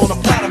sex on a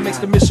platter makes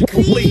the mission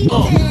complete. I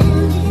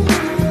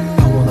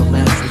wanna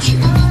laugh with you.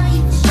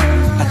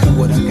 I do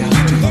what I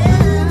gotta do.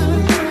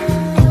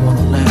 I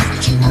wanna laugh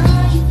with you.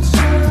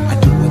 I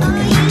do what I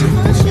gotta do.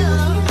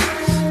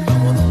 I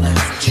wanna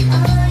laugh with you.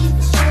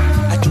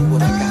 I do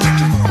what I gotta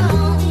do.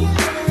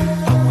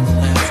 I wanna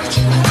laugh with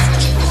you.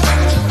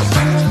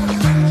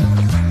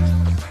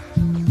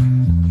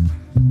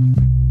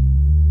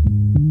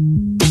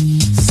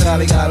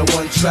 Sally got a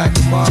one-track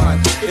mind.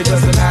 It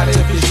doesn't matter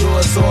if it's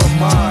yours or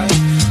mine.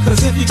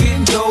 Cause if you're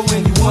getting dough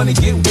and you wanna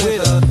get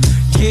with her,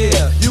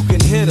 yeah, you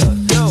can hit her.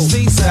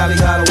 See, Sally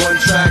got a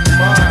one-track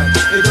mind.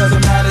 It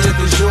doesn't matter if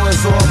it's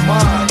yours or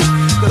mine.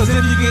 Cause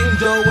if you're getting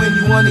dough and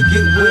you wanna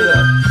get with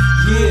her,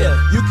 yeah,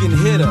 you can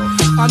hit her.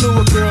 I knew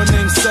a girl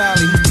named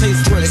Sally who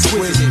tastes were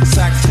exquisite.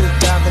 Saks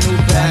Fifth Avenue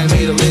bag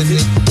made a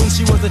visit. When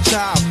she was a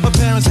child, her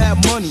parents had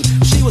money.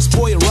 She was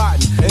spoiled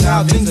rotten, and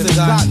now things have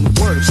gotten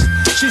worse.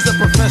 She's a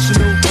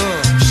professional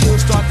girl. She'll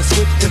start to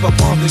switch if I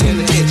bump it in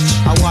the itch.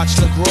 I watched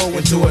her grow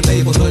into a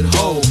neighborhood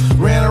hoe.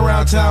 Ran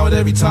around town with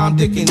every Tom,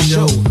 Dick, and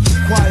Joe.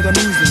 Quite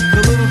amusing,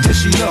 the little did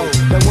she know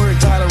that word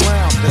got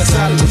around, that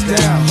Sally was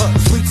down.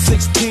 Sweet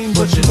 16,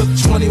 but you look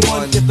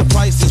 21. If the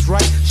price is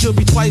right, she'll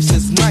be twice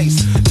as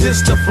nice.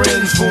 This the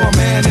friends for a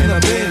man in a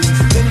Benz.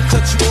 Then he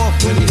cuts you off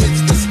when he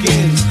hits the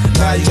skins.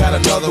 Now you got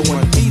another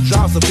one, he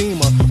drops a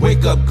Beamer.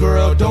 Wake up,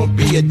 girl, don't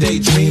be a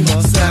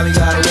daydreamer. Sally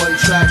got a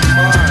one-track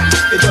mind.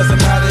 It doesn't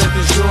matter if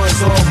it's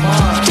yours or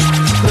mine.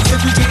 Cause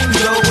if you getting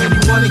low and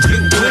you wanna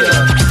get with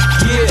her,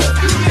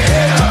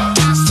 yeah.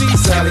 See,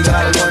 Sally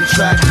got a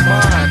one-track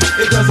mind.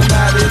 It doesn't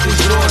matter if it's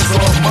yours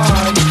or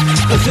mine.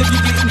 Cause if you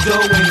getting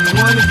dough and you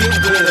wanna get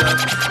with her,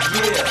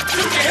 yeah.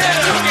 You can hit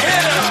her, you can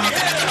hit her.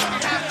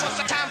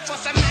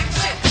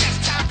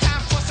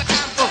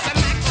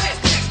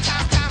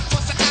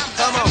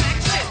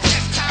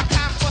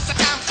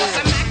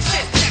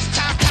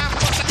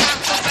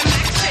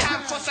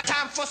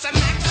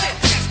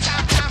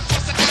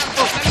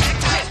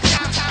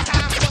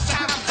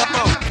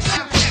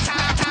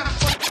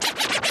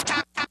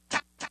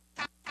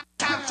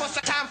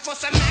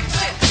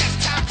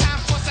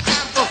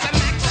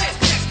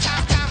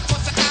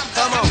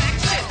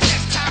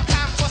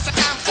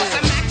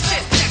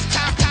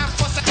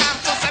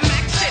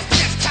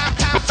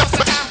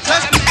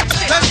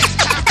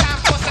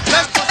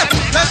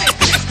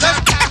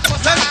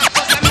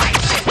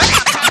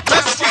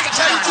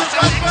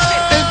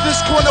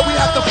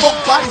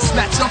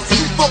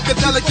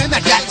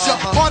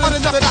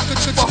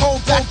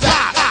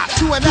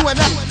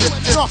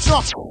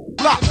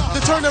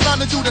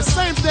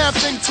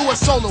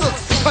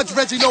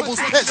 Reggie Noble's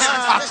piss.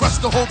 I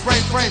crushed the whole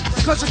brain frame.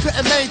 Cause you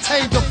couldn't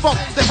maintain the funk.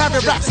 They have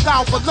it rap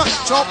style for lunch,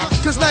 chump.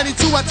 Cause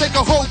 92 I take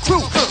a whole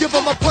crew. Give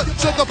them a punch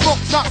to the book,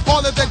 not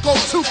harder than go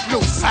too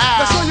loose.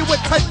 I'll show you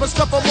what type of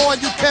stuff I'm on.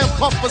 You can't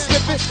pump or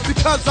slip it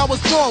because I was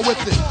born with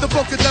it. The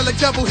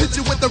Funkadelic Devil hit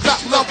you with the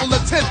rap level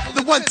of 10.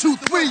 The 1, 2,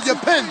 3, your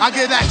pen. I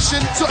get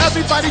action. So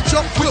everybody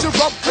jump with your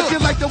rump. If you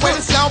like the way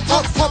the sound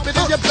pump it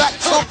in your back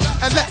trunk.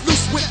 And let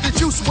loose with the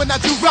juice when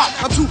I do rock.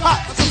 I'm too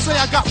hot. Some say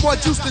I got more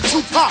juice than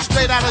Tupac.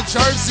 Straight out of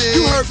Jersey.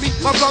 You heard me,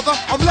 my brother,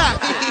 I'm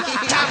laughing.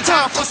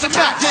 Time for some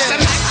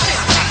action.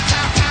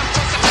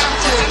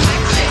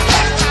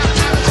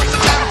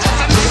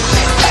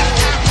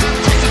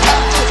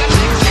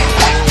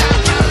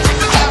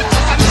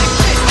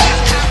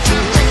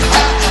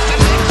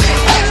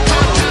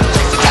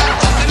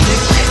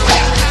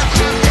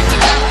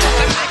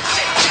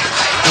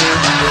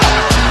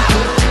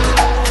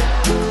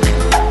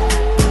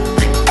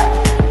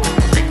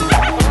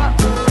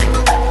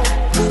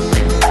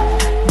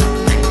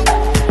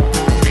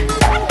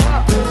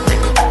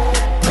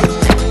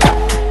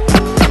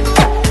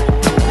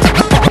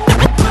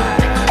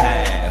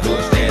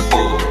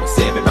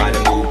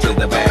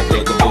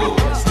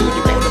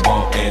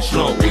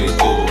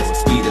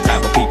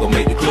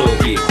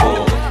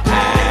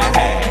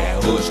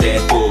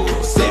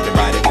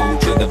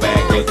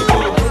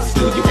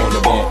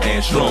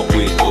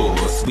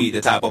 We the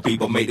type of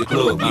people make the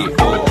club get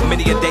full.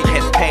 Many a day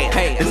has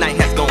passed, the night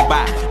has gone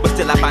by, but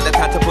still I find the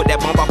time to put that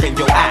bomb off in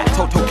your eye.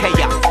 Total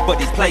chaos for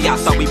these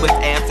playoffs, so we was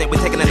absent.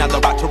 We're taking another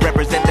route to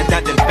represent the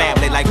Dungeon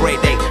family like Great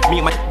Day. Me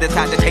and my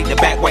decide to take the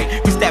back way.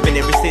 We stabbing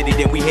every city,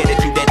 then we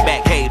headed to that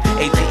back cave.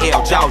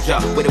 ATL,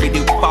 Georgia, what do we do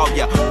for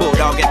ya?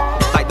 Bulldogging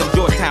like them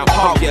Georgetown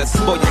Poggers.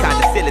 Boy, you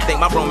kinda silly, think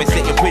my room is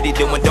sitting pretty,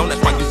 doing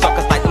donuts while you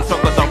suckers like them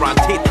suckers around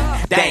titty.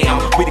 Damn,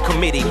 we the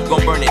committee,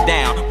 gon' burn it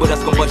down, but us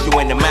gon' bust you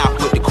in the mouth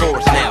with the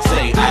chorus now.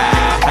 Say,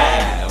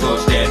 I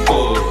push that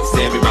buzz.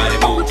 Everybody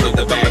move to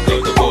the back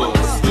of the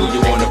bus. Do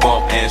you wanna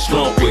bump and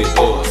slump with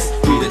us?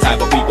 We the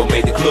type of people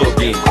make the club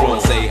get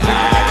crunk. Say,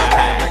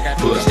 I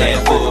push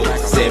that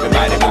buzz.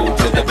 Everybody move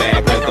to the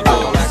back of the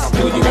bus.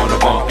 Do you wanna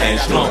bump and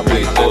slump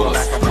with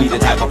us? We the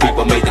type of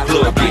people make the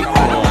club get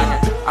crunk.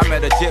 I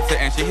met a gypsy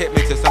and she hit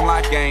me to some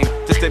life game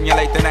to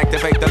stimulate and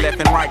activate the left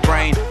and right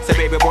brain. Say,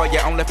 baby boy, you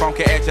only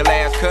funky at your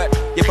last cut.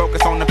 You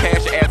focus on the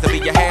past, your ass will be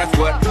your has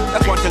what?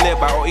 That's one to live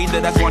by, or either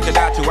that's one to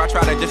die to. I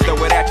try to just throw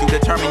it at you,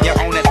 determine your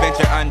own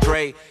adventure,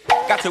 Andre.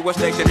 Got to a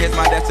station, here's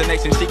my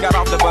destination. She got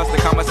off the bus, the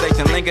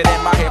conversation lingered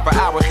in my head for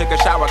hours. Took a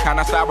shower,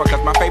 kinda sour,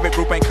 cause my favorite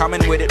group ain't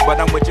coming with it. But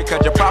I'm with you,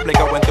 cause you're probably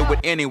going through it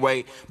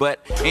anyway. But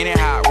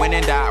anyhow, went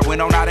and died,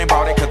 went on out and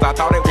bought it, cause I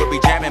thought it would be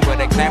jamming. But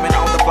examine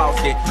on the floss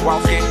kit,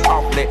 walls get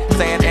awfully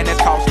sad and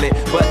it's costly.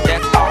 But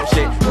that's all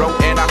shit, bro,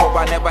 and I hope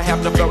I never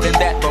have to float in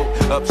that boat.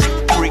 Up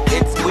creek,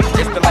 it's sweet,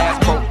 it's the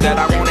last quote that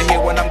I wanna hear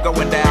when I'm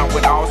going down.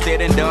 When all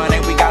said and done,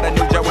 and we got a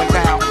new Joe in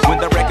town. When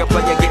the record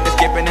player get to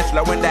skipping and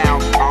slowing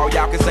down, all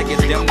y'all can say is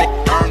them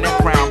niggas earn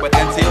that crown. But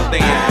until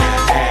then,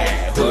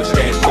 push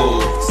that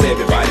buzz.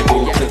 Everybody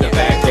move to the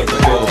back of the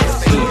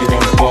bus. Do you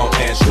wanna bump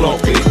and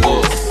slump with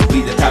us?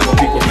 We the type of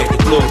people make the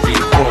club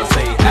get crunk.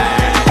 Say,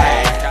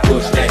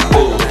 push that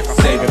buzz.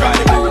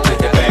 Everybody move to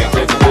the back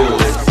of the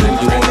bus. Do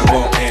you wanna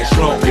bump and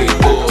slump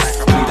with us?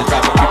 We the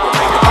type of people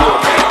make the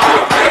club get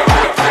crunk.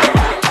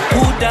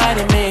 Who died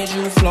and made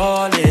you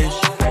flawless?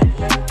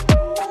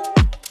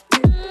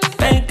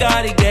 Thank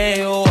God he gave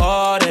you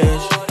all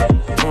this.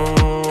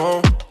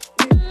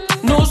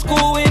 No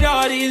school with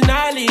all these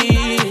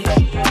knowledge.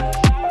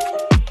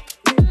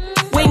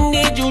 When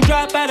did you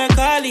drop out of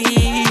college?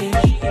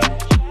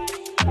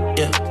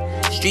 Yeah,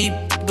 street,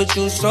 but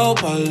you so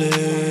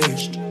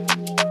polished.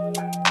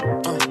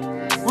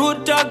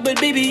 Root talk, but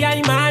baby,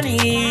 I'm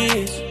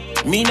honest.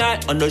 Me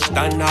not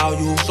understand how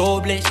you so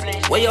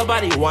blessed. Where your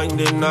body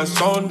winding a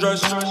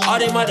sundress. All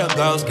them other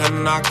girls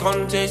cannot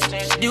contest.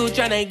 Still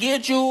tryna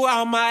get you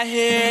out my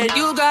head.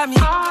 You got me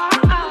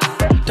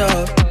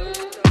tough,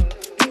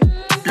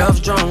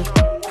 love drunk,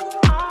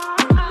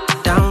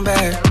 down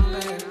bad,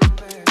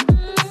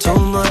 too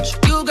much.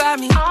 You got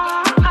me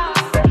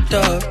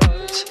tough,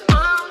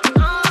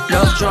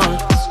 love drunk,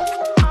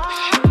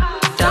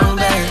 down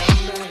bad,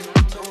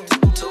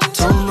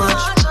 too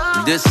much.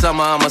 This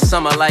summer, I'm a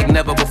summer like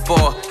never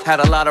before. Had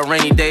a lot of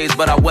rainy days,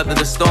 but I weathered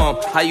the storm.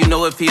 How you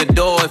know if he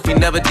adore, if he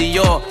never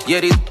Dior?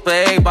 Yeah, these for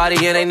everybody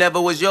and they never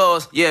was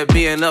yours. Yeah,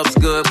 being up's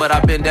good, but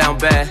I've been down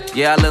bad.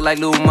 Yeah, I look like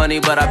little money,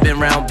 but I've been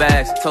round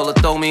bags. Told her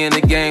throw me in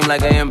the game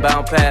like an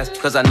inbound pass.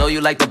 Cause I know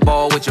you like the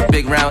ball with your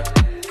big round.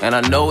 And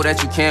I know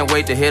that you can't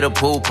wait to hit a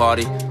pool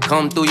party.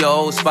 Come through your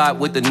old spot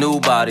with the new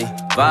body.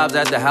 Vibes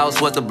at the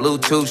house with the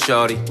Bluetooth,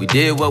 shorty. We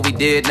did what we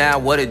did, now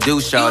what it do,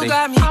 shorty? You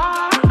got me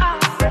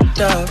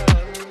tough,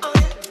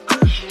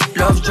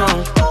 love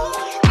drunk,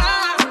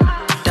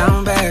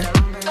 down bad,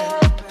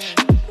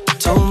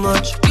 too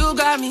much. You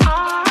got me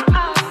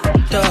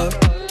tough,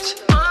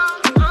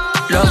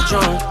 love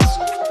drunk,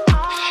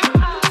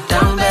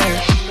 down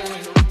bad,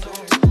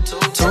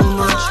 too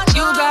much.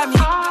 You got me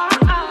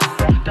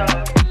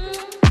tough,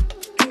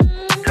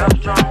 love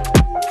drunk,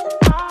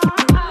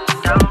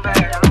 down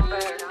bad,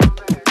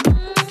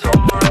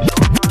 too much.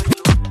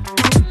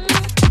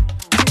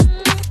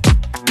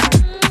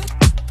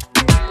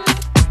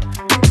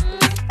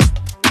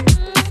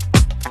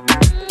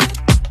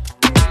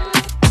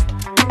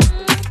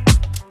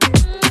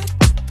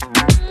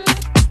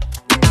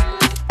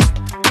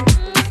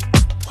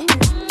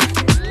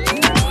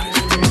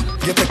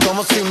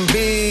 Sin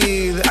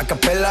vid, a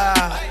capela,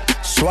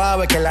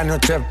 suave que la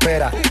noche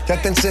espera.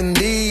 Ya te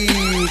encendí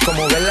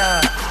como vela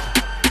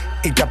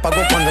y te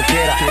apago cuando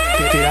quiera.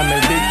 Tírame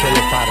el beat que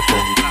lo parto.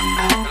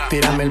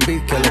 Tírame el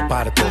beat que lo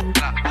parto.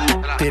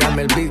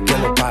 Tírame el beat que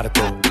lo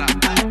parto.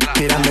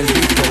 Tírame el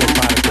beat que lo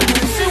parto.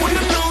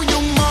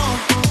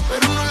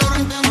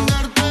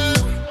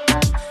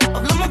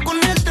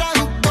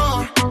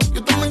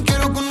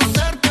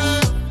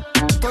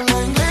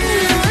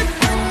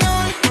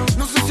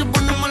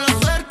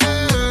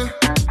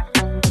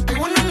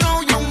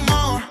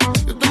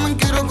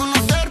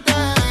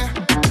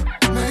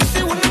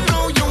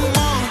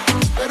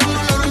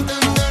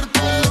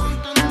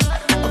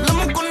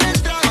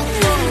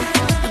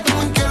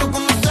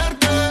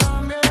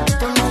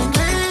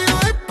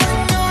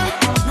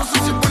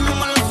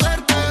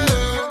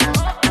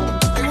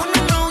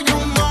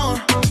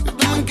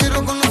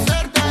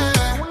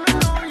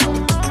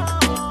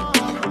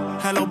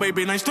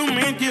 nice to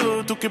meet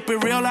you. To keep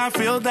it real, I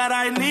feel that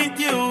I need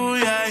you,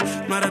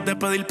 yeah. No eres de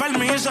pedir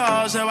permiso,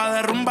 se va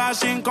de rumba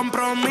sin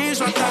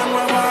compromiso. Hasta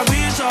nuevo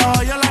aviso,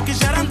 yo la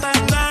quisiera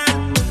entender.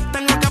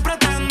 Tengo que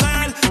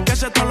pretender que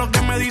sé todo lo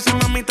que me dice,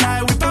 mami,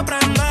 trae Wii pa'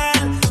 aprender.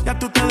 Ya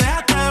tú te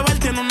dejaste ver,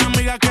 tiene una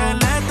amiga que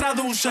le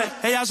traduce.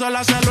 Ella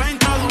sola se lo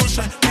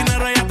introduce,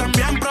 dinero ella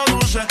también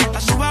produce.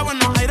 La sube a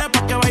buenos aires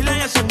pa' que baile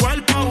y ese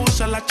cuerpo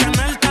use. La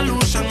Chanel te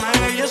luce,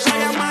 yo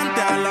soy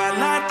amante a la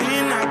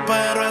latina,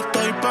 pero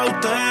estoy pa'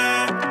 usted.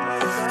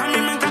 A mí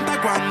me encanta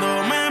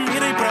cuando me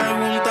mira y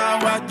pregunta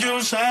what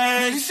you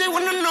say. Dice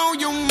wanna know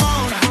you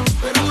more,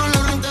 pero no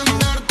logro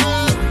entenderte.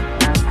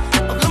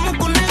 Hablamos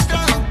con el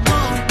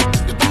traductor,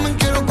 yo también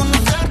quiero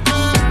conocerte.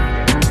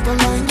 Toda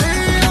la inglés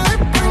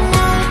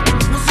español,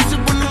 no sé si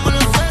es bueno o malo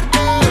hacerte.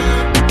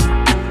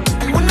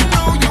 I wanna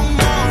know you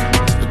more,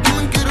 yo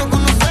también quiero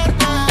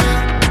conocerte.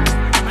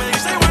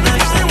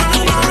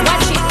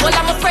 Watch it, all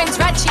of my friends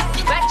ratchet.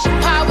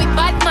 Power with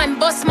bad man,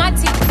 boss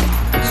Matty.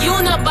 You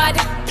know bad,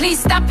 please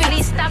stop it.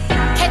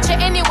 Catch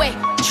it anyway,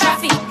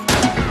 traffic.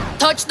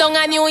 Touchdown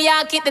on New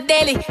York, hit the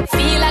daily.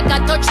 Feel like a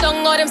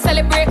touchdown, all them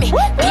celebrate me.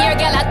 Peer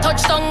girl a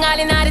touchdown, all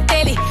in the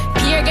telly.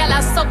 Peer girl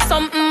a suck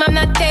something, I'm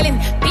not telling.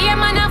 Peer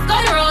man have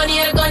gun round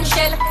here, gun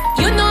shell.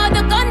 You know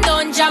the gun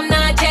don't jam,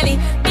 not jelly.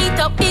 Beat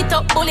up,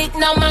 bullet,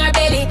 now my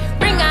belly.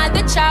 Bring out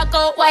the chalk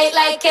out white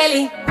like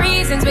Kelly.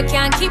 Reasons we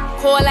can't keep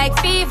cool like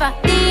fever.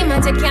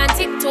 Demons you can't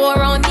tiptoe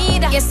around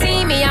neither. You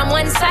see me, I'm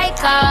one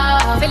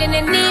psycho. Feeling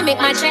anemic,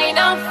 my chain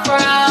up, bro.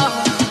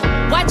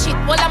 Watch it,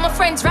 all of my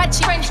friends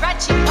ratchet.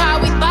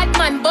 Power with bad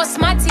man, boss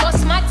Matty.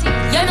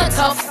 You're not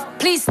tough,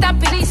 please stop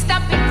it.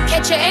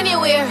 Catch you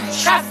anywhere,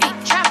 traffic.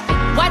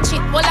 Watch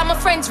it, all of my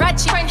friends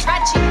ratchet.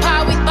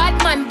 Power with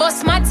bad man,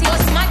 boss Matty.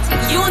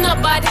 You know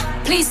bad,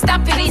 please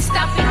stop it.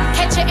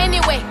 Catch you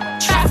anyway,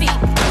 traffic.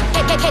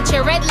 Catch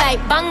your red light,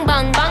 bang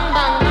bang.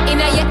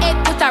 Inna your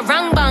head, put a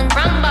rang bang.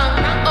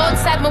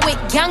 Outside my with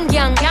gang.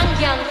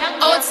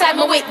 Outside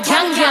my with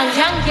gang.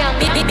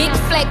 Big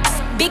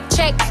flex, big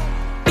check.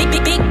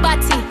 Big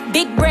body,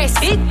 big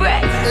breast,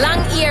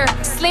 long ear,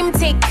 slim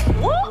tick,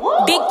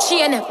 big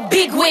chain,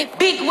 big whip.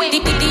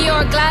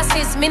 Dior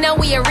glasses, me now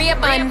wear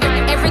Ray-Ban.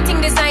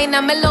 Everything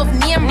designer, me love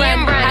name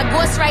brand. I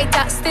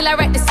ghostwriter, still I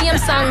write the same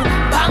song.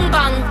 Bang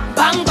bang.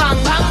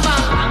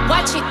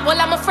 Watch it, all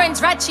of my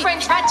friends ratchet.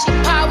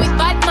 Power with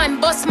bad man,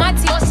 boss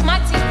Matty.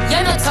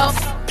 You're not tough,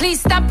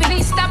 please stop it.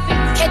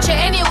 Catch you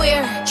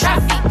anywhere,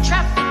 traffic.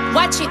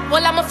 Watch it,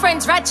 all of my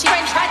friends ratchet.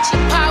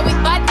 Power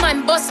with bad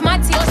man, boss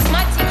Matty.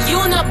 You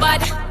know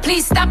bad,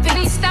 please stop it.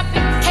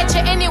 Catch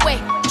you anyway,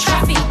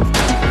 traffic.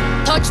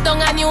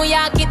 Touchdown on New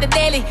York, hit the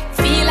daily.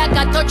 Feel like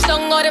a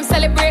touchdown, all them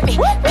celebrate me.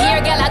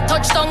 Peer girl a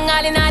touchdown,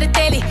 all in the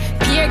telly.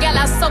 Peer girl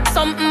a suck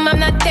something, I'm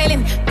not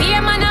telling.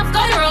 Peer man have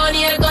gun round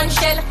here, gun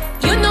shell.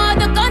 You know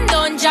the gun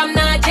don't jam,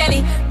 not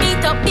jelly.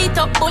 Beat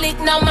up, bullet,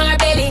 now my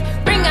belly.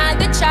 Bring out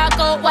the chalk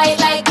out white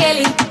like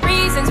Kelly.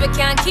 Reasons we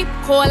can't keep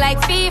cool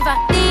like fever.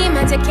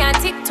 Demons you can't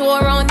tiptoe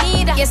around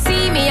neither. You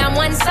see me, I'm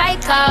one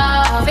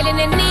psycho. Feeling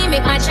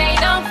anemic, my chain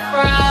up,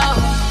 bro.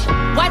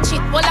 Watch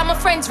it, all of my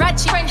friends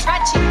ratchet.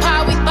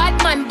 Power with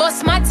bad man,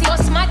 boss Matty.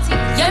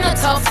 You're not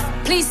tough,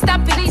 please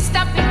stop it.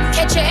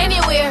 Catch you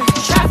anywhere,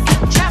 traffic.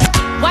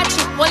 Watch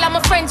it, all of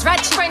my friends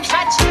ratchet.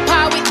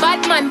 Power with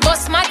bad man,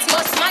 boss Matty.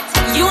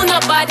 You know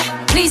bad,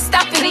 please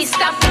stop it.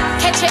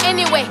 Catch you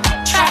anyway,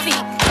 traffic.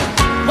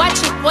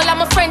 Watch it, all of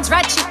my friends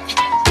ratchet.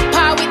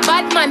 Power with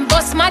bad man,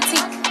 boss Matty.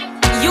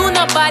 You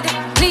know bad,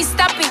 please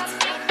stop it.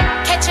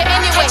 Catch you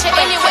anyway.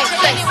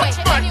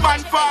 Bad man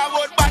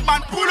forward, bad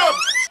man pull up.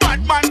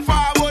 Bad man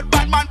forward,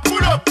 bad man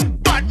pull up.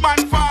 Bad man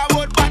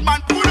forward, bad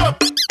man pull up.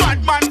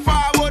 Bad man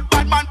forward,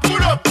 bad man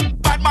pull up.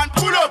 Bad man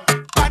pull up.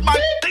 Bad man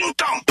ding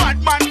dong.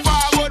 Bad man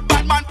forward,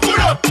 bad man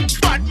pull up.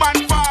 Bad man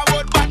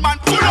forward, bad man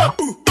pull up.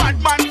 Bad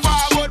man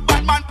forward,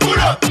 bad man pull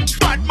up.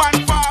 Bad man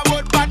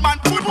forward, bad man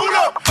pull up.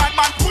 Bad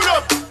man pull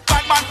up. Bad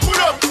man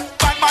pull up.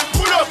 Bad man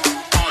pull up.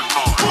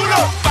 Pull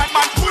up. Bad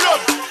man pull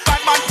up.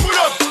 Bad man pull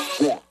up.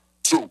 1,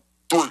 2,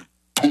 3, pull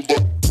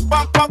up.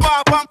 Bang bang bang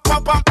bang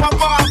bang bang bang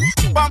bang.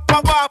 Bang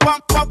bang bang bang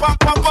bang bang bang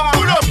bang.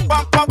 Pull up.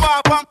 Bang bang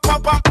bang bang bang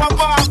bang bang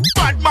bang.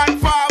 Bad man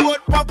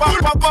forward. Bang bang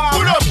bang bang.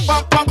 Pull up. Bang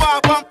bang bang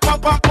bang bang bang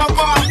bang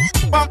bang.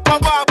 Bang bang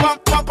bang bang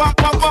bang bang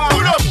bang bang.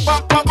 Pull up. Bang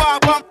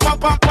bang bang bang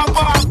bang bang bang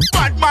bang.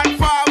 Bad man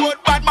forward.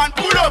 Bad man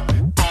pull up.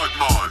 Bad man.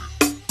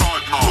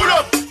 Pull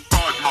up.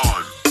 Bad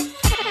man.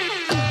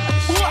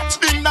 Watch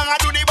ding dong I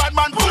do the bad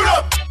man pull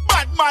up.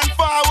 Bad man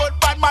forward.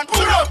 Bad man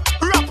pull up.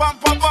 Rap and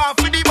pop off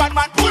for the bad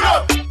man pull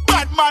up.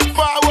 Bad man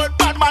forward.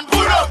 Bad man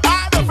pull up.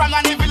 I do from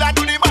an evil I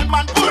do the bad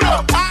man pull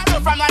up. I do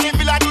from an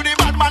evil I do the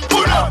bad man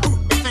pull up.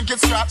 You think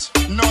it's scratch?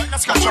 No,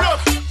 it's scratch up.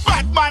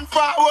 Bad man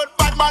forward.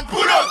 Bad man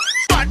pull up.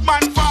 Bad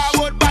man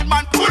forward. Bad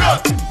man pull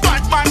up.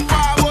 Bad man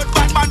forward.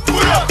 Bad man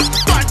pull up.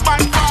 Bad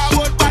man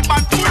forward. Bad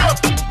man pull up.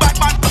 Bad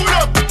man pull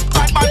up.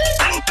 Bad man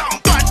down.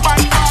 Bad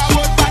man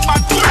forward. Bad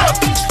man pull up.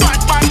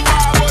 Bad man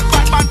forward.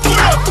 Bad man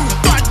pull up.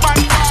 Bad man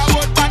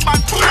forward. Bad man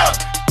pull up.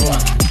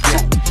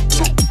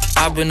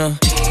 I've been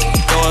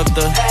throw up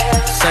the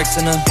sex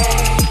in her.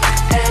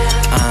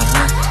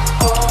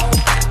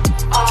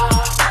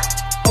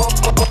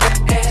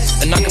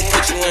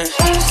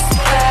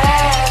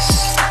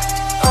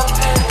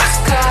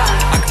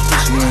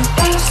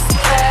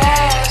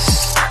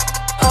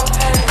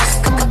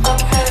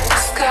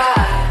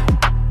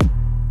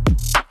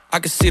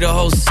 see the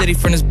whole city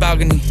from this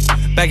balcony.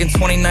 Back in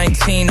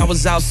 2019, I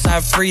was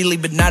outside freely,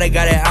 but now they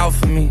got it out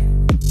for me.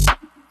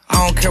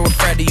 I don't care what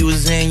frat you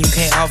was in, you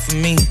can't offer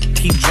me.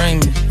 Keep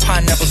dreaming,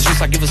 pineapple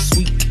juice, I give a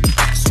sweet,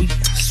 sweet,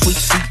 sweet,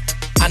 sweet.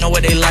 I know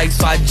what they like,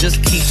 so I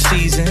just keep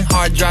seizing.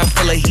 Hard drive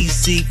full of heat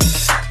seeking.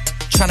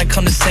 Tryna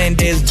come the same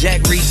day as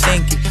Jack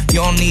rethinking.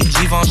 You don't need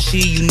Givenchy,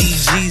 you need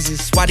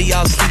Jesus. Why do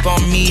y'all sleep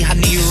on me? I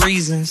need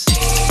reasons.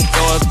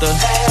 Throw up the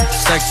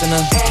sex in the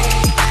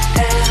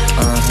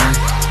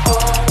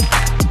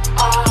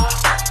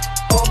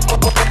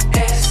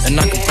and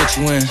I can put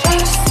you in. I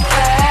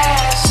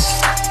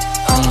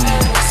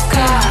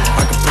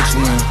can put you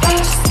in.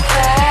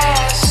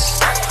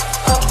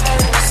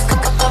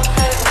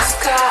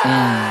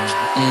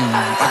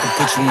 I can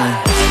put you in.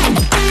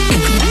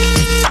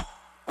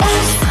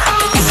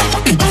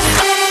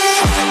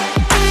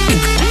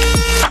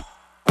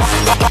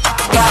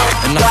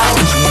 And I can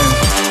put you in.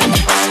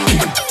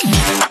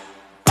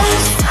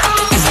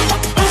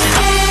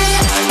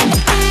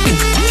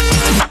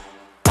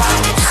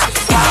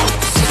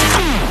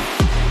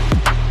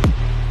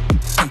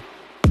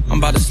 I'm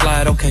about to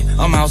slide, okay,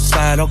 I'm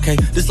outside, okay.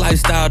 This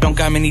lifestyle don't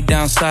got many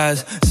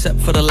downsides, except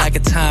for the lack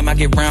of time I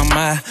get around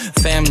my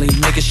family,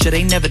 making sure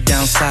they never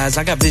downsize.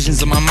 I got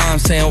visions of my mom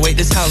saying, wait,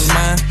 this house is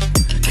mine.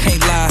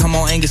 Can't lie, I'm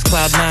on Angus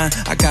Cloud 9.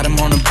 I got him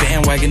on a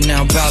bandwagon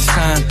now, about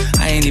time.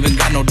 I ain't even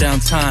got no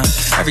downtime.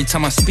 Every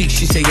time I speak,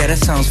 she say, yeah, that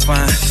sounds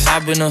fine.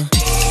 I've been a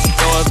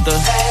throw up the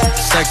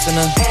sex in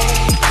her.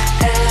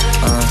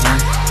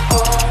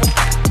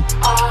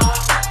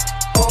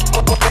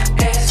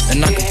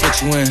 And I can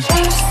put you in.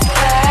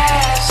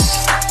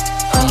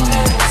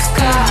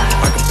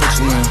 I can put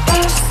you in.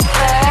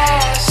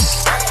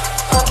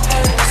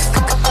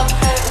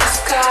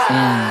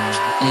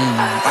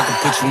 I can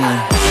put you in.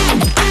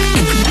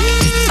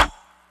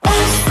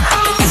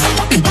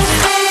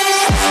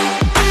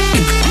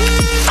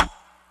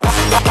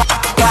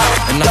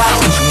 And I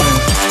can put you in.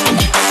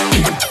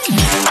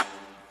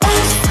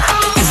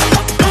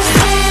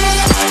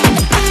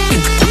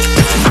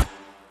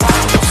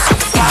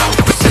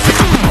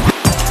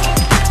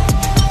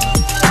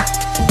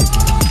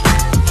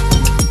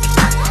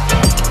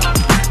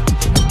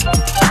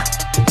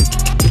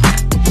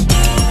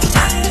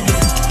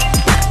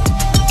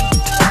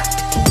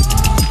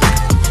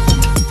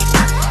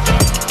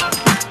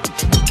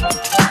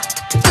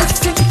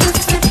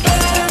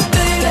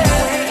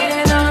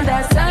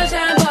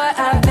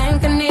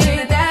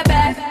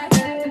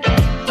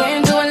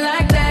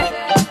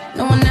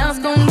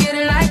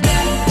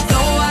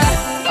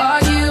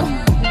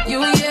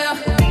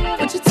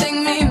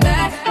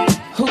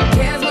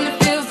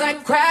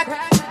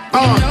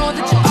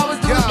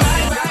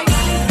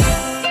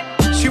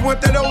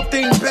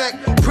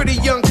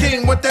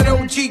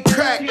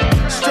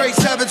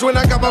 When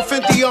I got my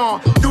Fenty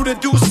on, do the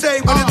Douce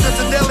when it does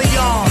a deli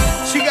on.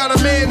 She got a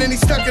man and he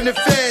stuck in the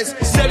feds.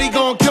 Said he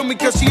gon' kill me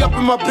cause she up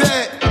in my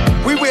bed.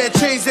 We wear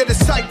chains that are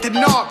psyched and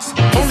knocks.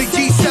 Only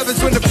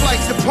G7s when the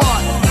flights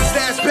depart.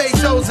 Stash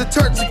pesos and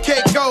Turks and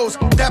Caicos.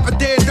 Dapper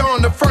Dan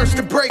Dawn, the first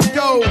to break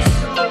those.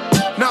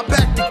 Now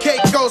back to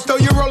Caicos, throw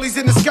your rollies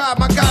in the sky,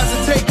 my guys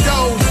will take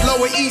those.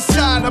 Lower East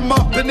Side, I'm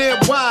up in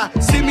NY.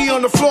 See me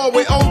on the floor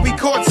with Obi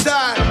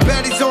courtside.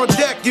 Baddies on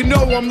deck, you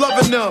know I'm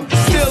loving them.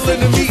 Still in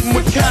the meeting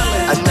with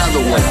Khaled.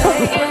 Another one.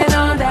 Waiting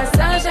on that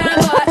sunshine,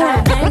 boy,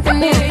 I think I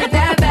need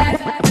that back.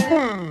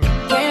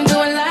 Can't do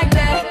it like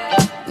that.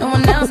 No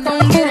one else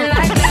gon' get it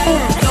like that.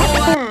 So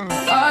what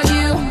are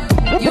you,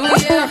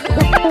 yeah.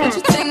 But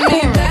you take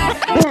me back.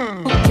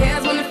 Who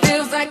cares when it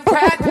feels like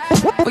crack?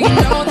 Well, you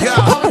know that you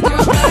always do it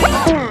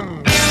right.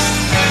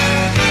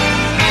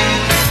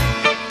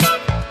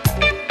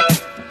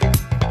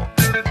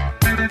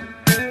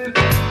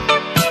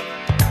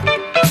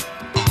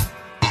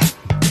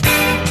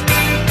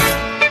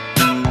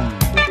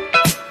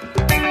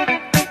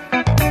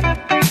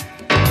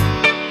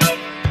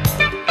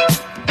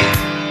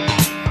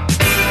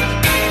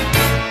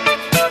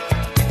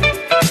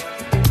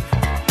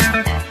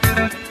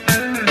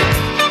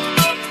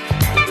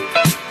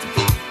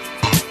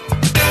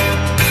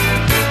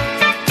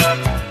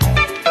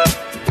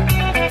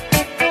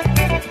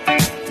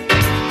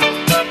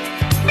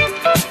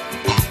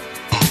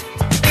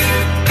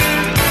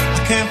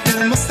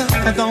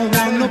 I don't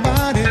want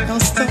nobody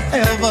else to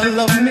ever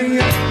love me.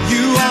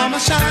 You are my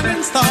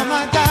shining star,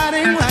 my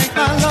guiding light,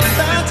 my love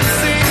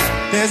fantasy.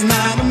 There's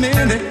not a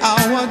minute,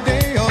 hour,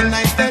 day or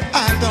night that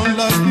I don't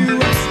love you.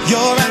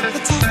 You're at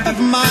the top of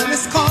my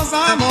list cause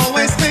I'm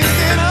always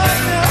thinking of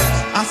you.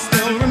 I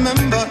still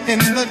remember in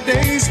the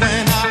days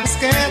when I was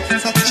scared to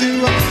touch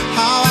you,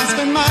 how I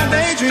spent my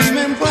day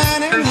dreaming,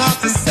 planning how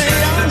to say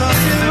I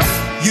love you.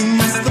 You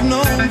must have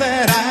known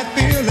that I had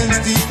feelings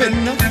deep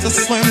enough to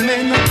swim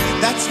in.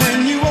 That's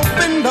when you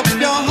opened up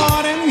your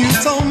heart and you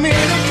told me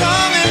to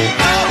come in.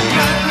 Oh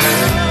my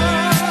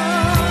love,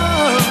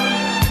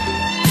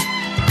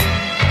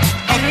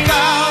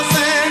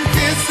 1,000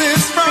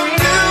 kisses from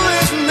you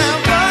is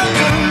never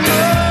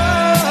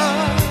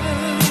enough.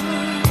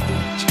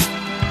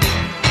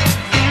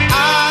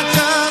 I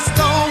just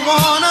don't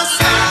wanna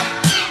say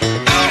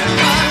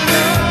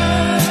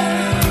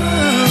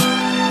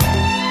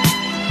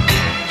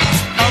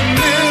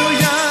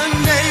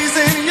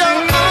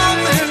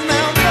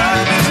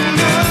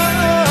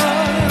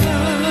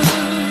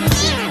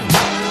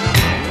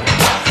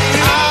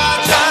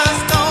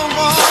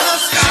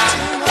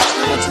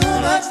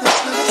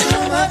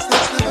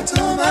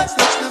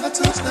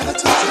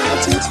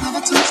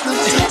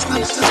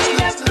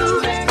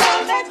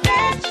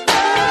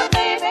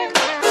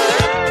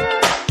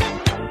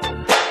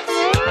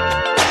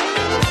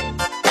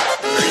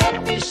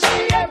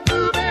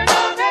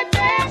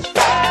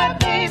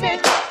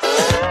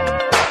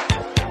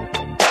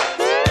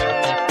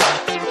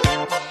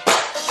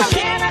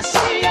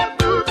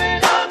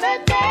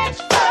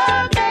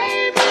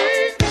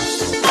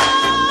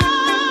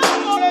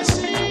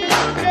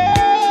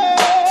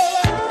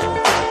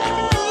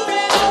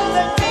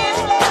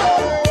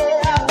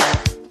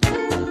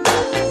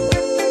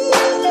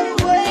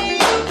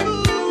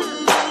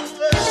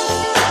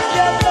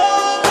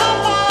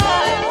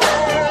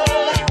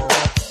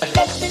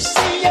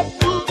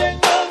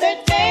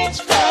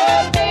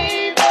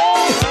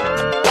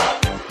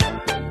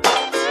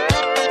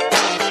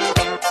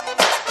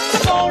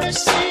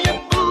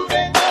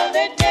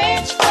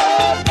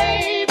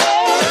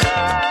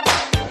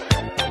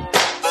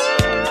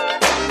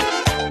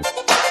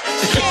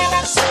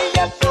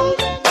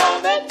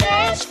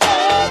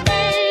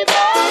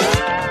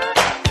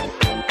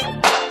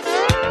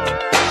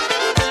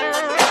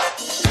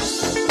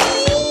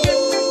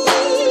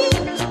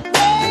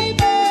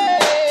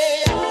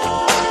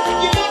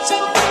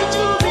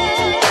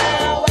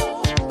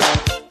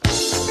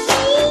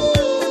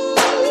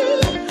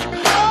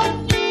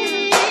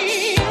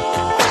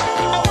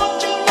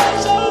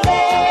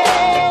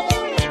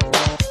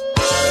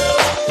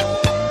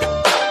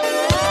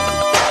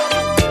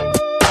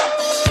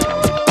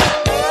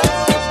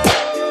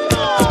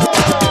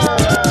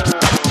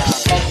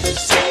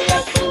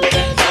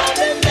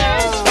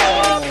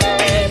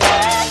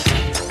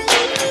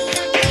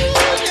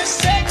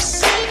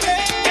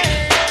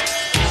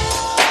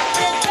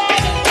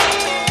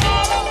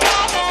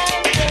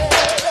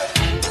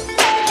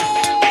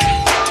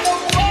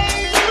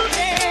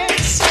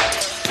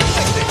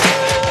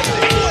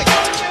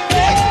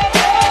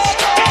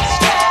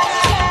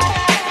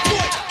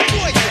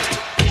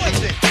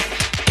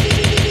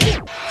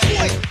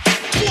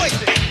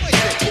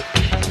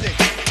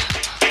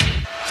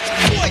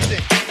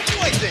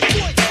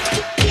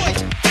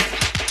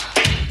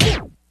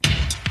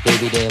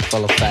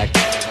full of fact.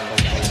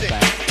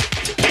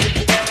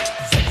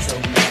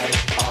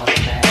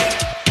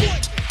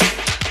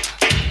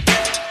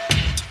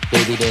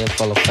 Baby, they're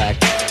full of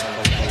fact.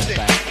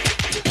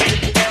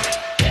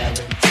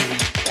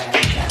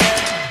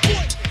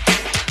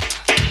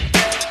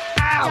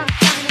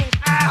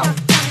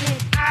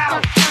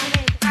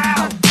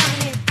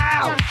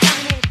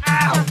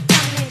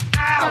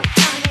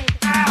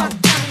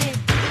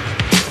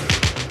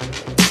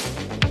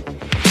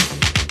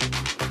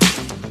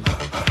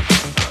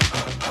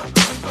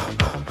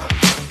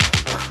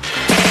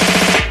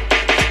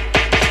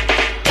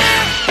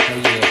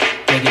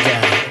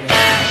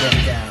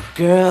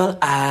 Girl,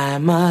 I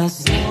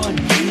must warn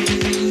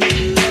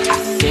you, I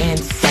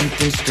sense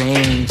something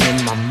strange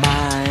in my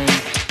mind.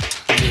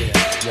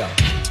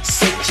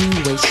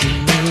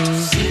 Situation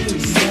is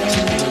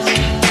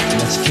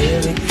let's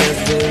kill it 'cause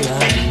we're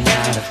running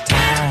out of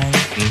time.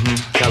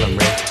 Tell 'em,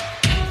 Rick.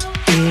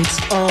 It's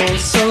all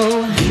so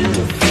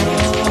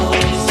beautiful.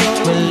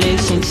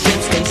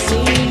 Relationships, they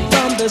seem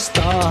from the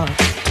start.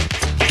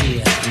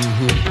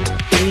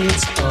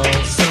 It's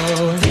all so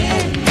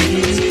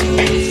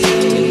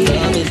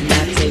love is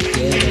not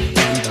taken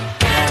from the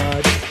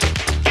heart.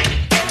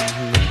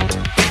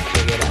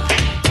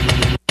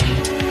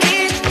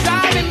 It's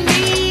driving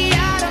me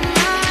out of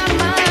my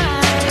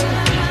mind.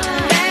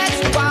 That's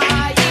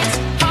why it's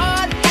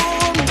hard for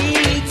me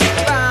to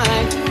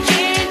find.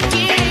 Can't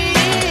get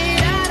it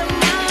out of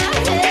my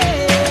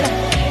head.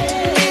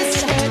 It's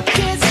her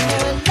kiss,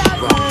 her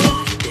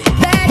love.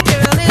 That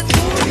girl is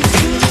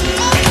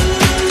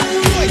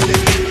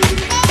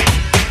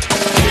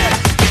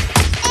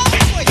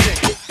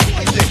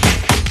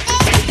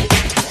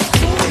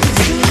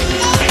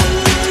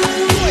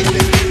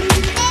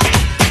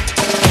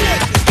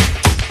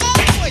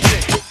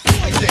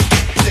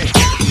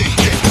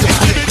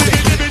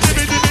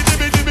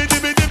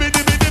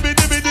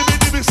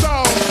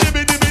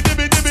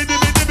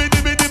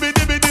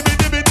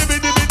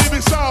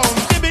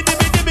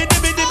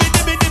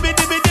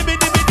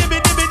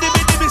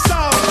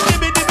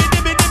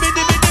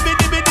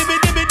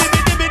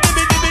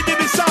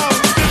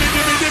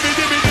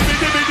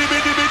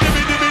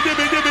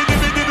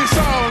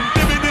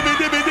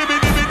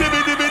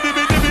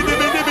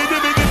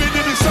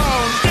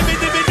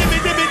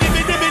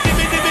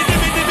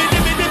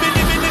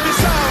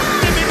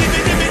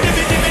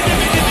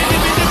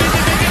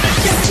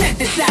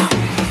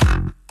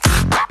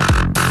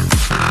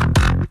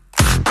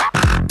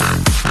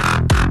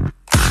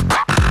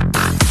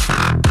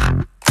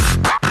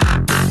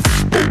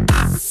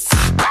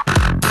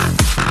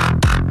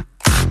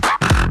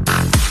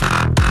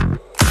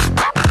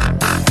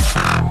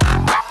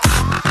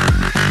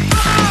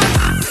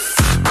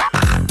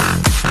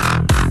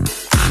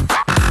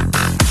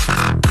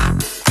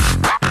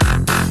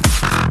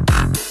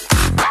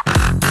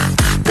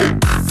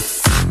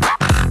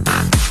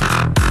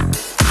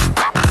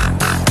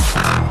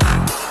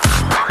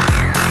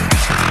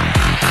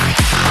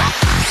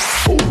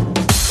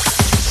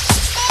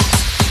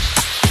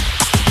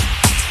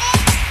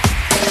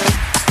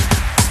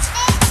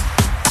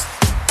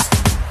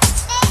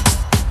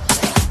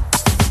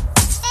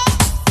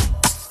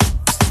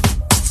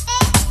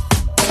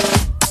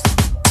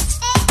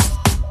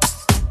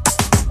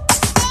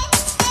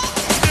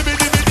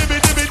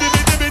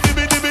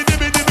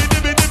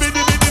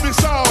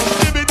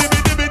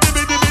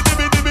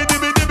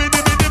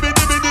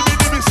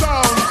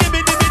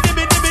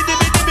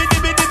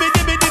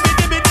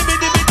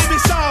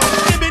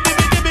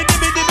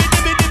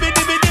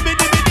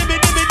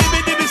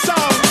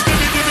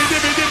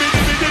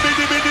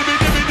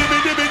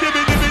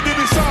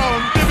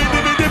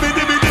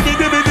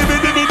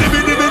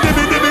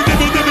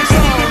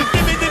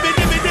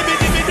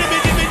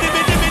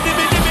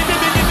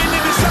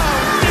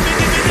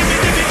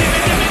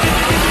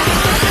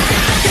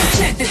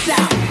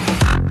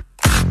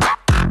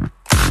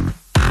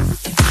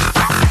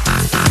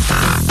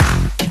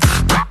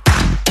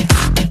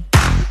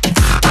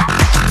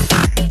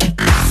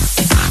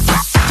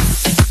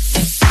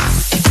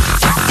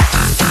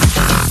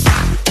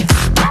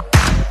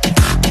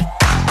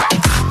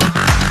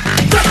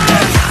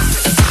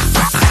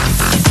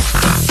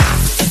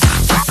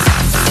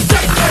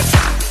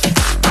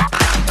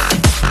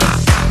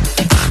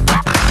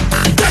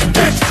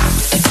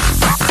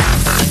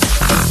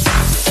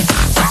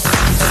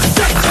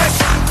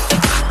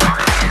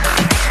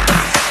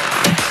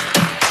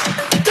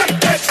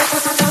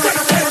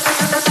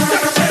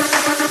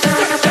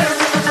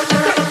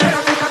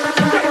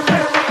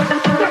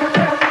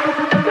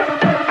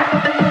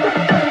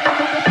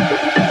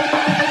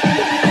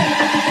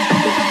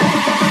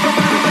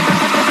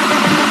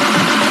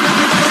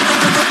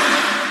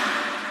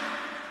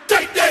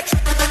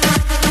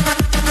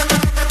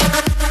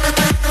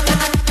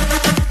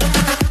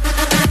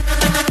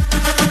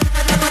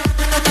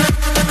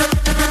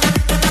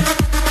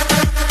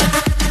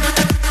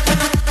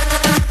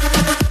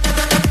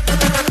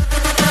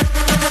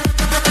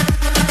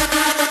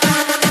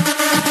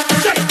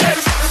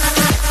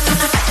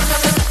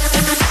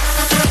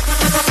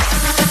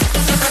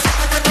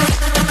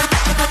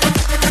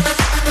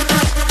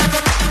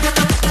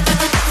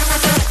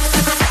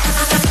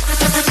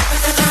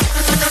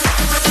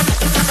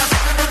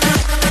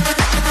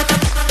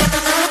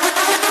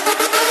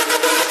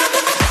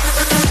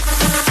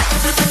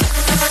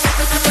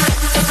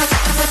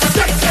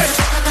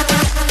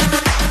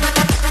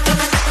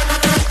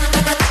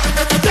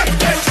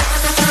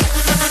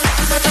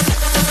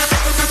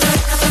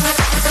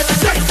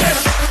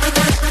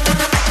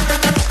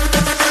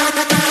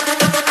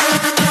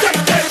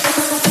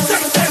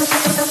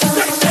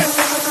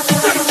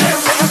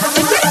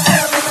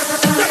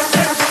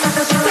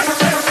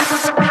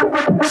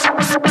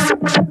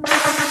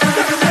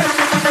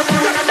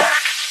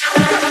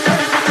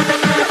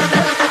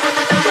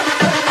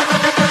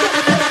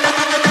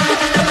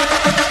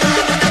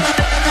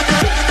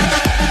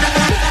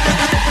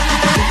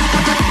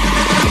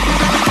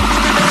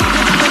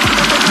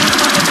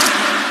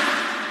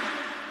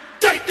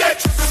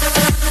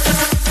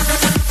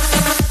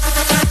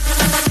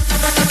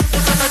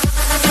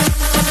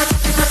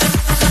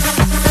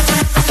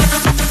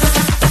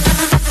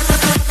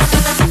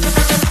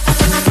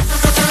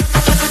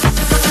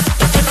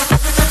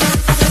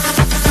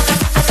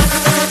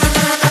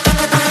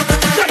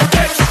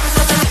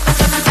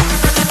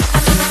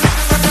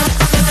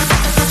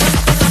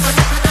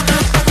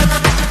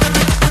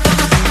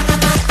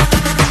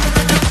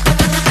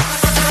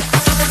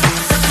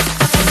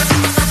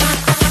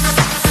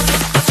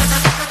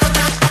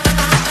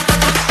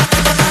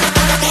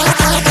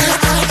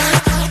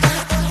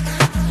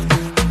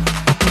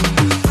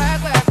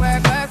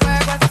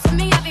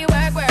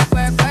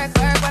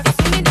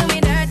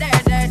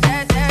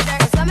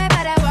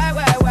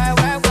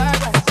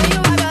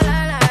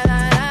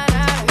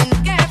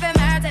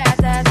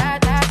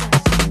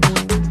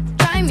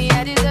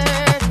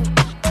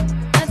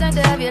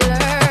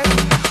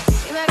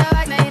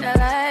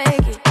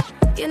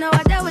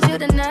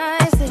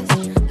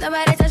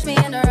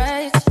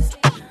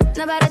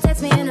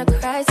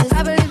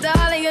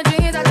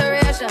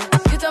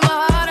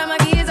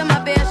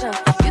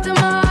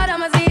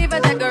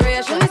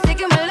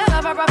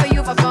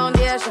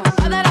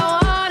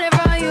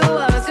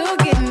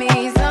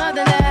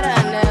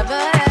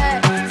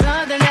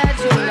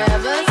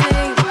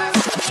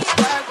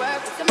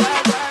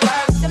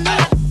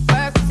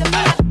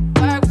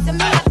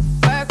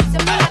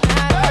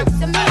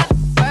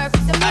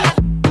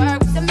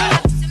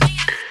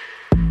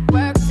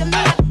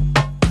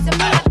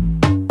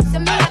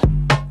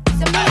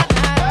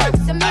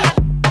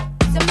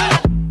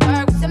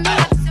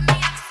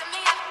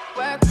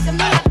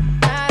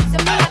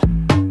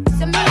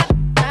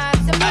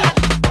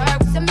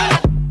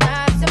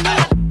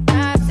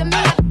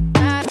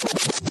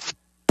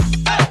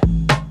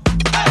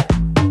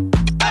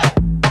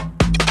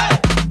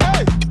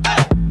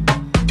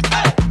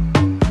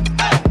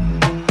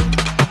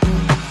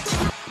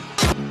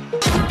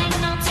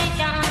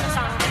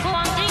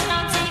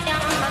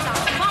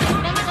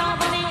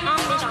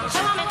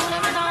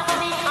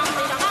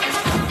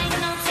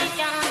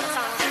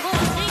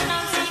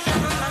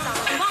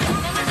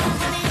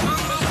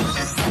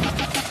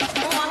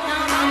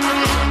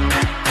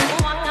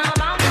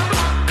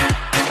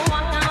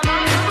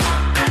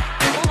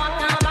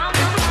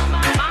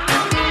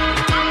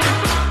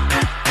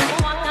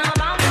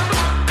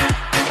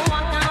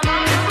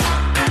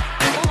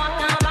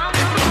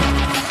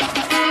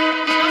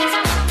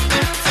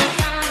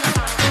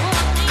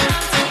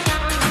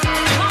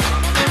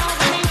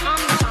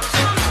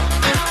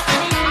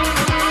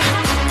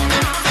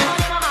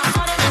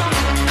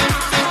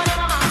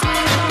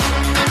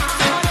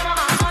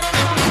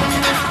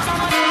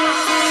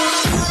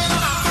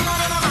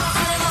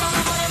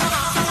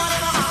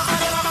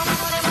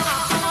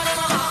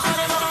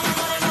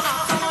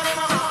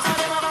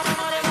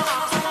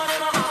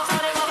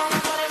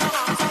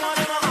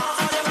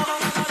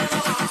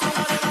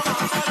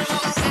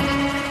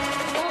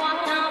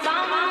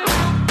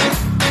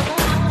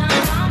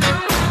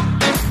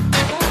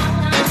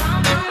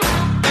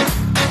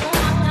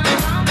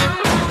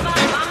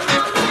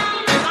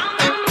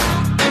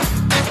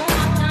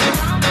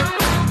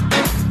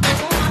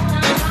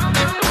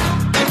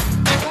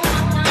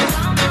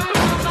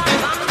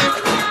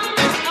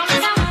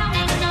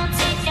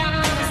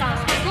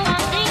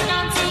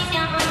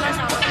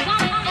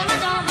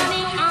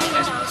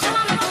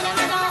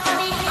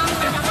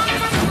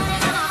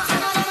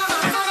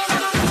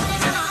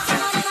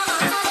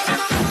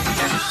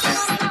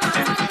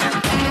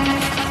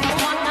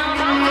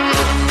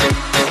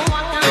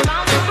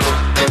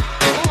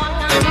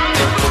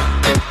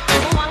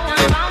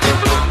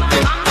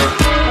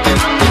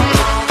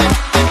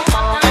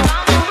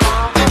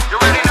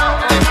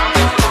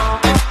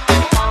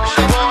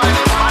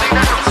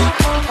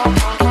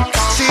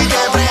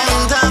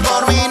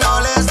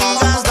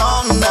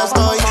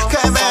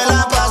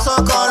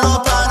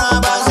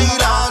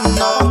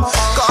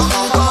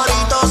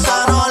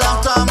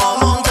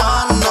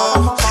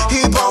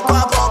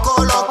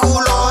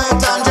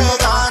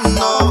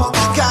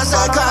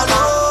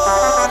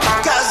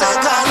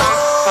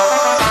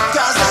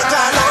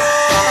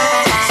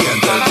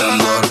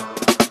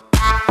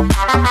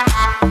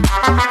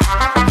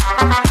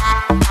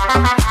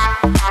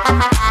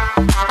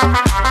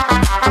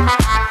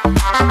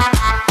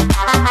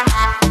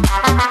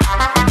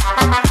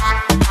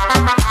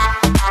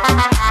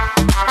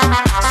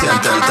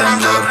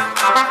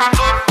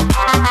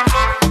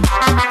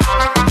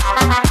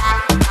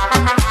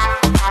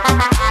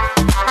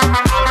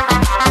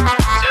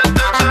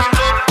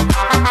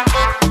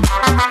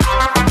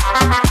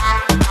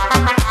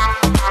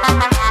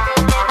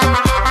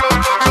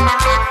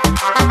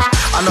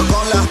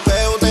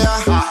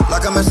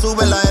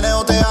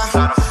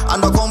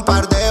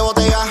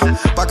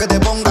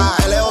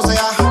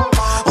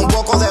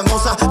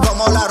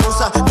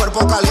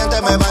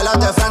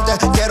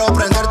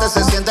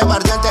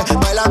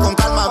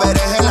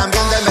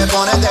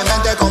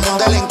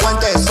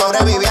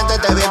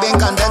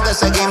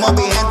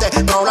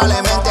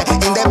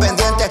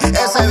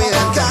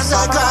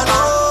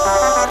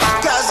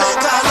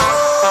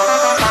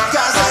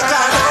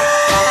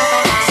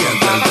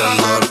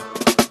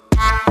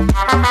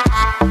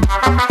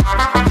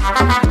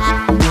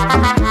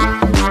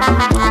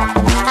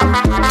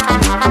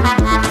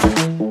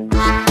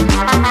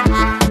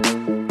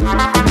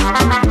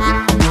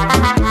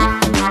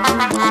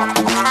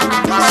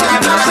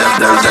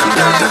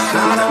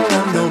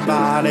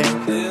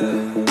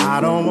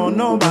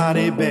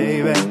nobody,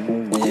 baby,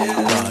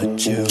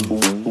 but you.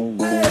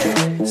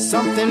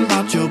 Something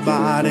about your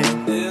body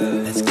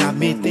that's got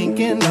me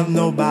thinking of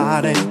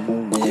nobody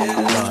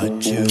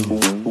but you.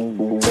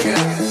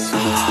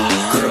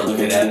 Girl, look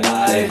at that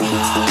body.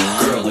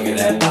 Girl, look at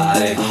that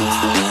body.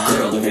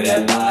 Girl, look at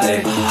that body.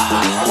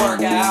 I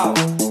work out.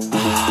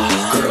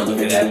 Girl,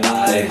 look at that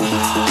body.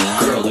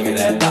 Girl, look at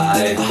that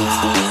body.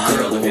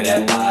 Girl, look at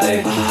that body.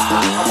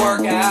 I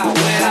work out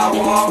when I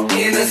walk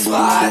in the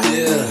spot.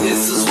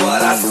 This is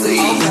what I see.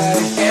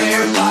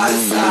 Everybody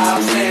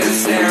stops and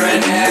is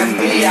staring at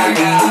me. I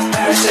got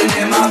passion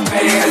in my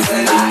pants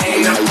and I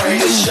ain't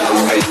afraid to show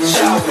it.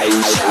 Show it,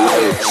 show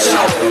it,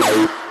 show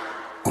it.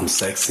 I'm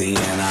sexy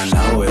and I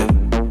know it.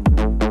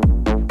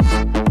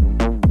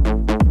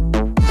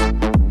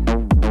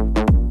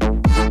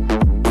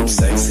 I'm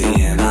sexy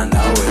and I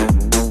know it.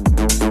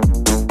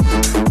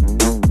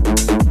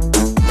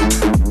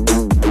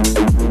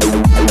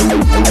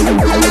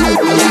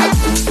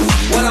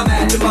 When I'm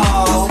at the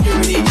mall,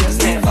 security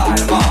just can't fight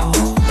them all.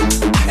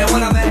 And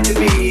when I'm at the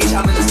beach,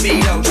 I'm in the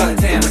speedo trying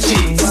to tan my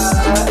cheeks.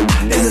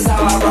 This is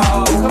how I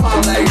roll. Come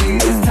on,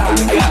 ladies, it's time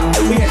to go.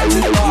 We head to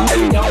the bar,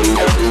 baby, don't be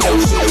nervous, no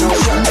shoes, no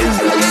shirt. It's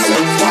gonna be so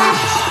fly.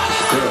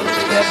 Girl, look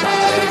at that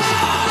body.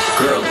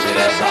 Girl, look at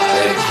that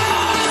body.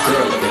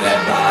 Girl, look at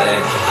that body.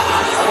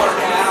 I work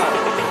out.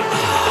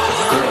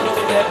 Girl, look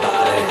at that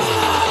body.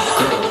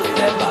 Girl, look at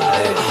that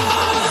body.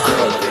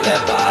 Girl, look at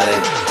that body.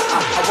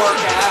 I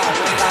work out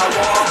when I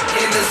walk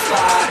in the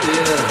spot.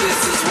 This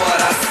is what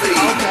I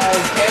see.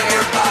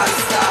 Everybody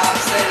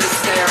stops and is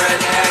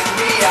staring at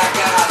me. I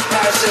got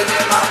passion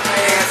in my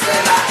pants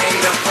and I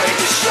ain't afraid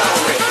to show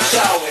it.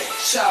 Show it,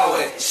 show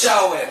it,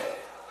 show it.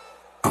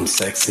 I'm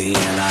sexy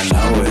and I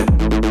know it.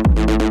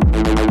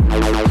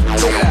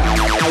 Check it out.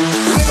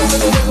 Wiggle,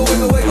 wiggle, wiggle,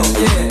 wiggle, wiggle,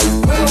 yeah.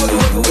 Wiggle, wiggle,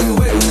 wiggle, wiggle,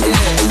 wiggle,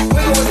 yeah.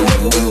 Wiggle, wiggle,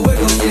 wiggle, wiggle,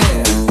 wiggle, yeah.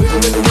 Wiggle,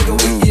 wiggle, wiggle,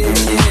 wiggle, yeah,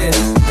 yeah.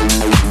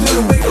 Do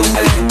the wiggle,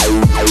 man.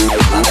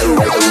 I do the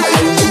wiggle,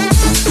 man.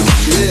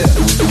 Yeah.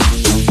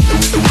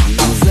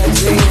 I'm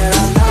sexy and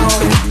I know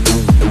it.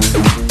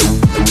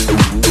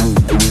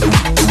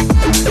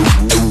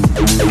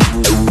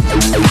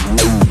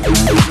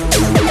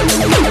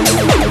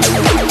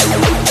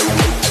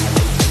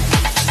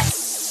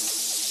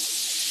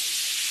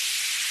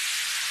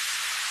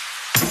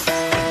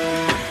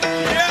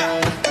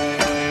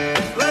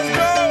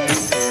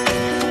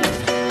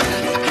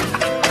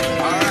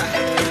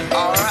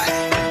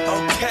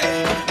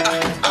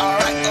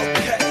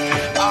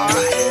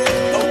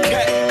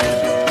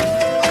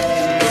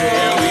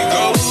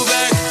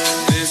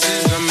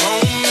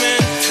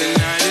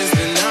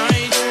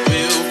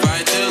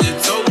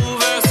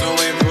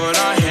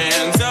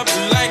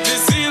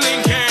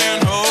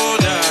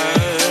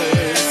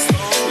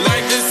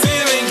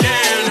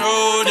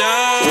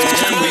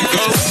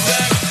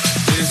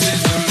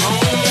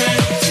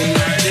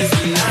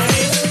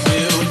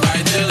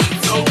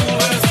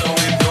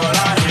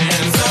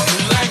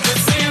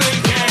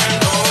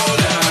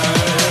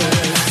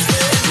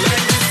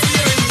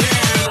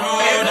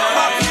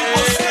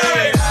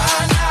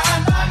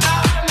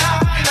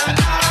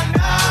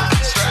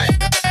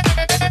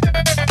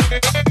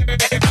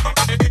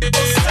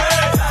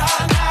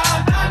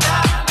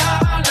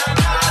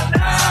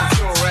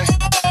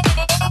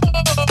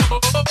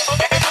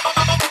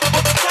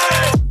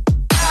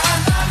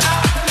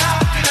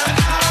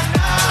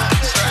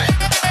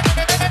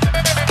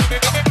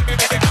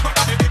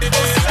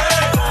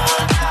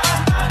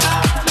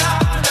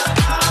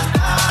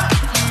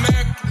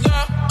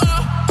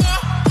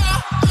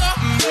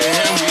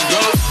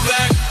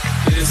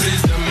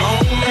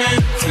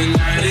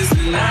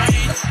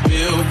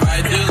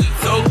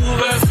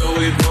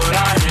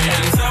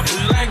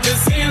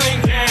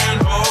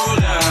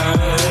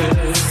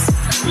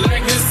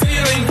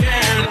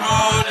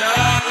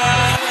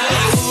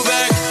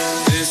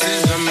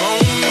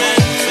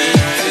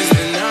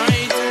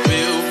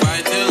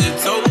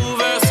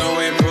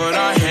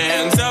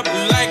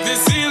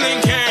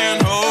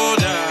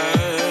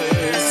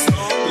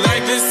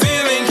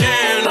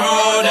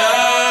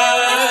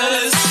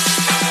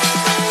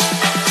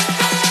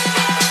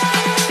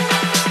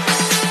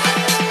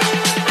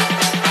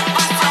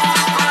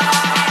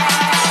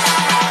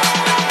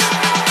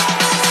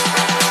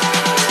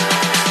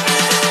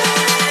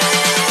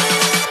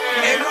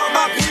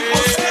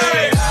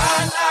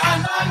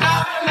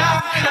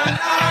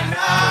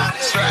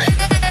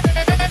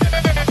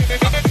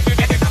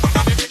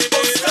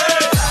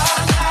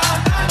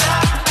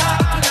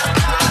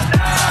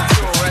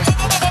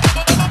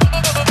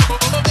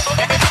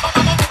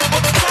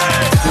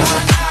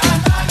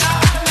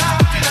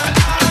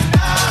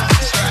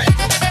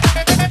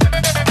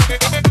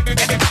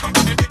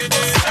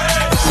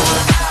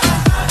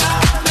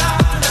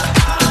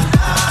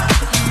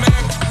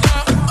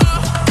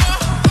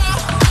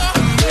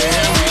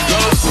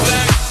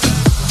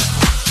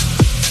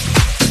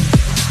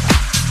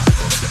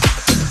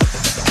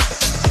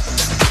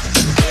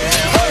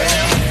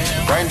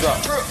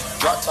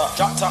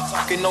 Drop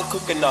top, no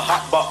cooking the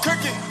hot box.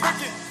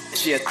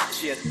 Shit.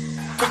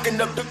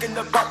 cooking up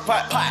crock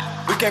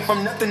pot. We came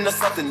from nothing to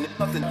something.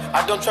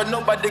 I don't trust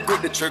nobody,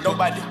 grip the trigger.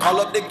 Nobody call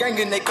up the gang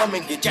and they come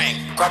and get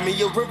gang. Cry me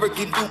a river,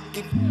 get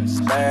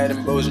bad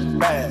and bullshit,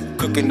 bad.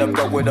 Cooking up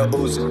dope with a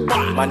Uzi.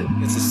 My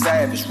niggas is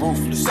savage,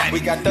 ruthless. We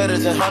got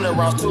 30s and 100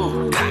 rounds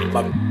too.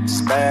 My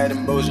niggas bad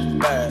and bullshit,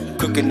 bad.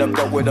 Cooking up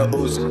dope with a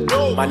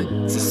Uzi. My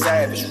niggas is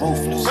savage,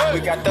 ruthless. We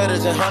got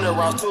 30s and 100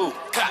 rounds too.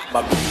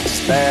 My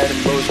niggas bad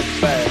and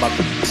bullshit, bad. My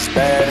niggas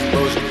bad and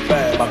bullshit,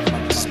 bad. My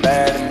niggas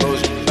bad and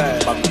bullshit,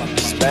 bad. My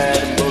niggas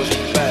bad and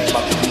bullshit, bad.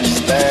 My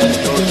niggas bad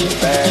and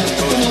bullshit, bad and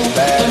bullshit,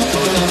 bad and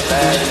bullshit,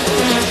 bad and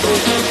bullshit,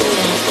 bullshit,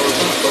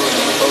 bullshit, bullshit,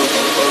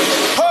 bullshit,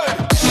 bullshit,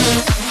 bullshit.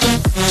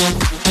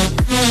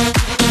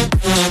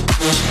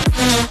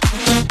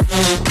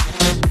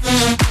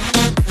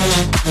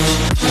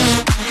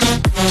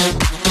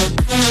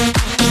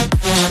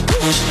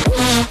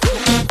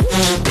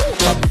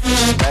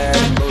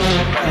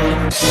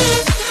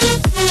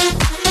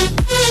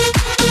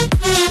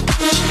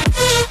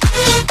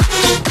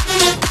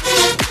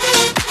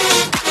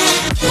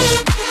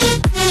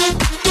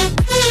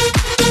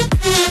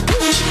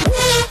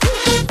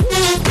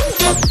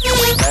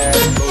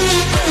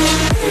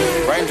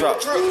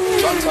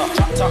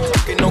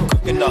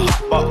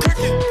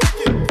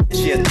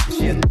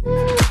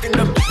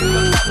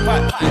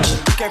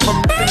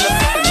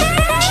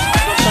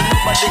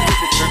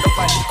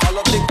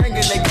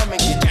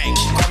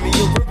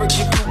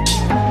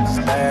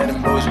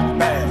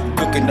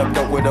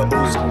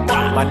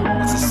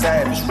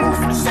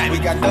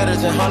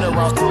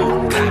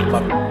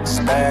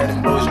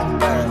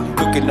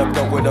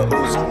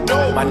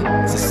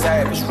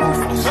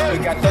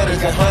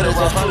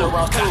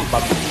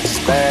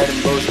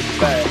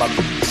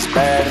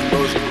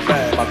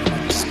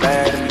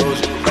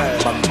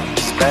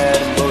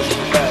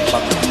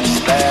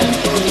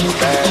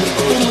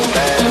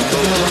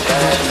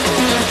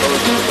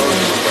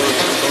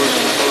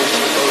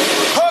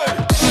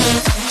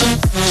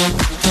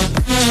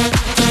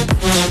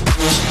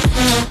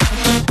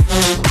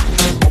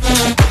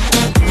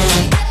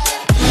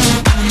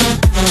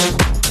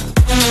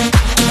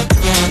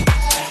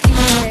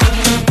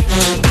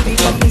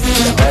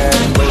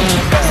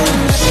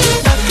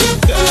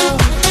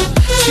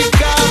 She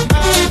got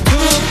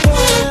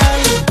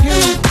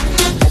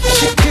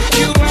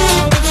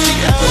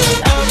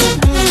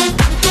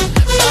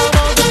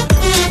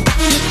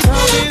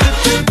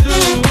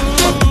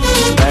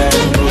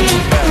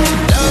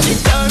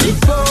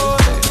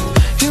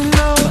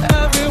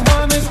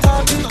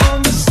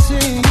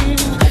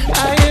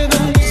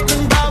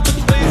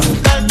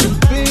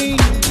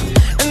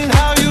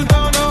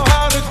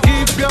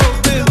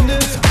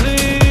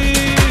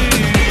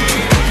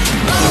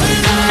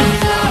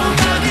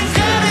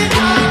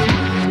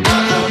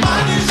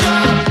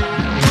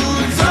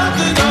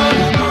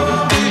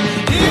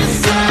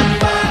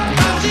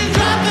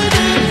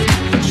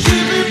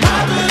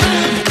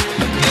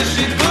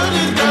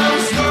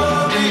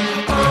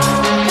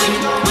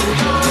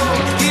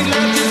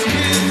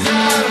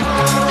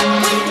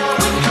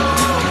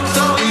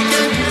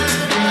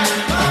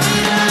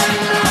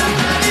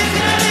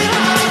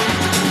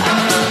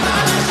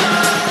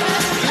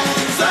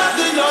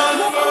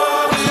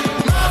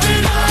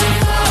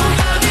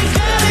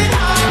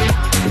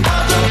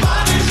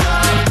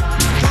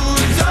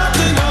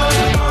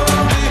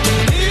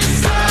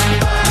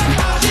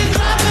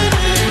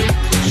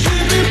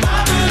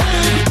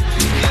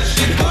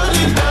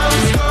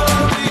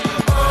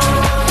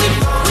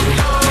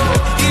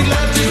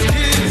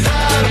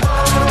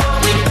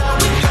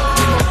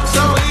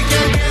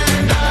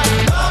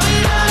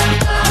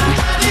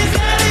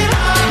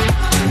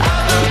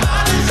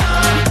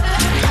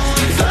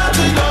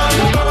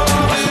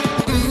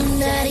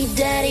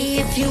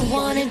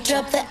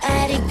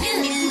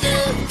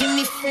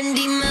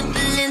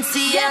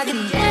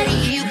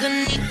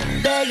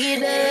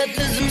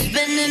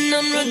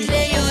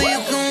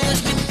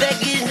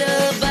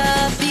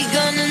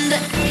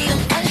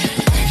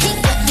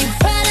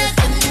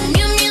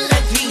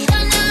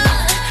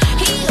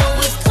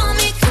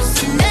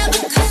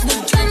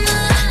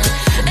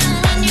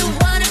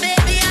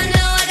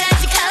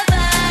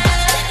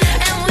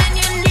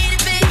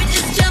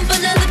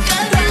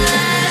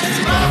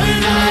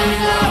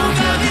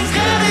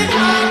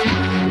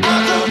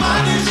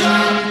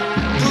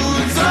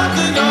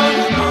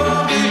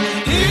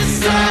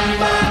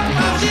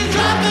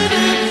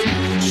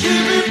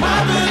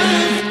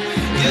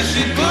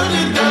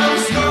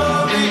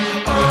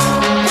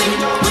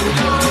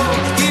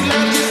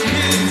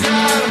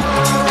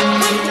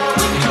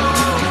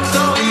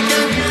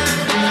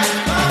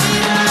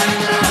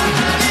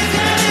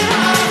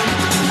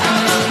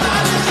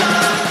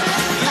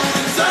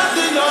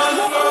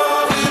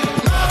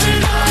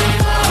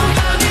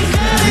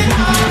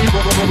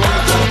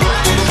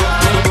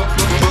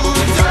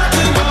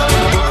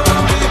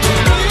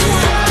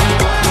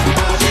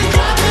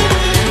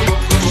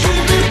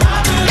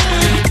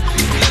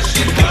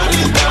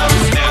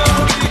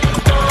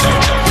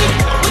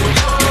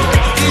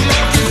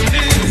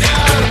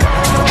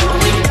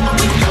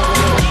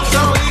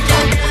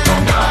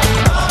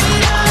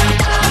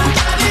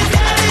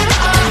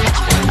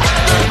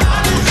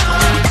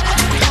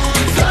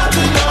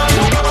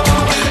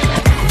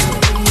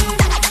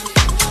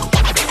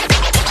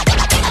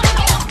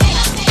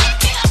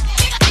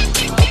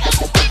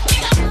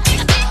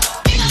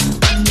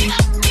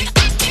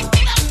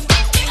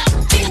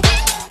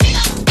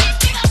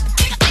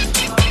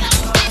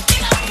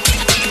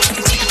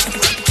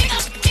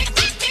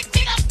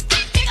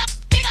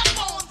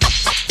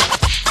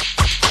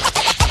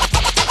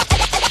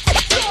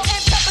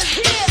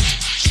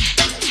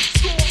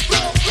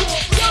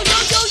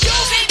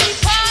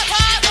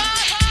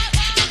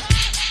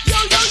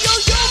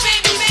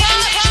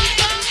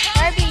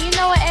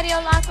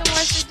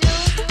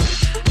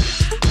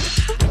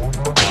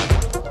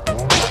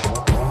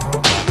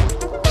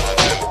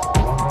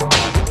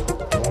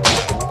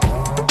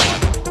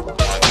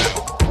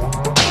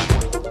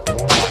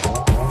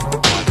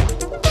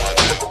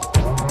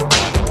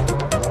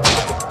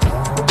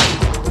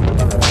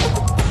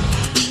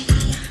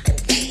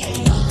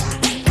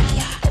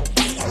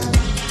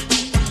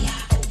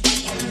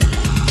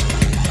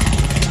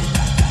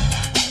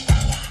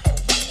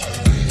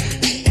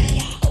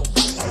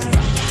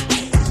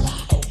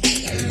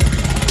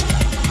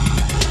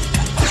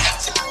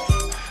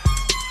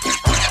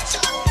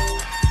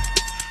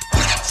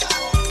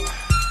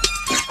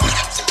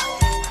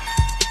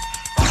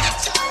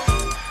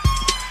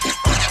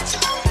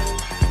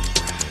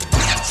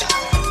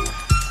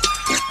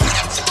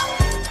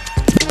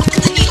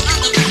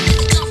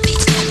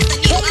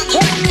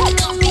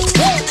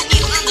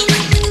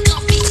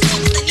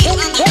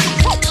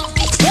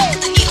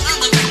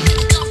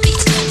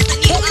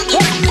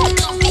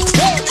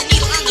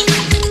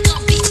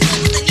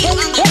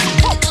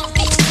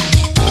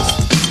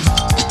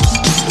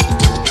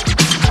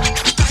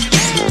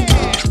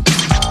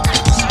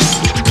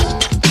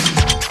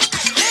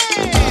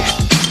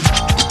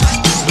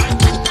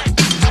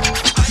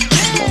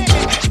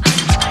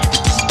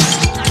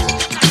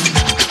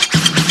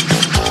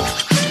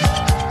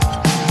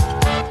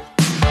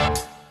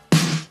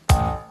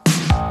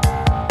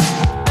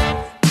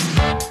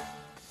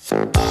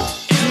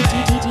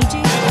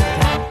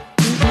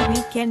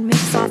Weekend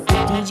Mix Off with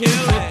DJ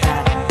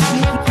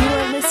Fliphead. You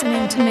are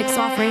listening to Mix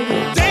Off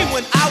Radio. Day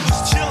when I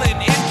was chilling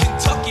in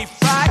Kentucky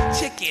Fried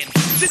Chicken,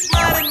 just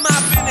minding my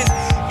business,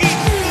 eating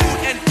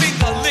food and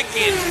finger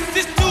licking.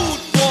 This dude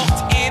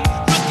walked in,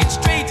 looking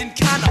strange and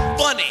kinda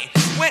funny.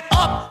 Went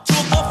up to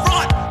the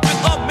front with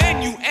a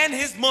menu and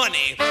his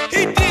money.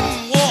 He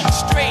didn't walk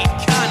straight,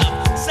 kind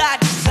of side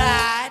to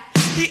side.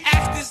 He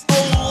asked this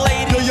old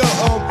lady,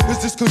 is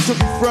this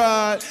Kentucky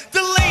Fried?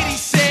 The lady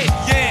said,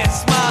 yeah,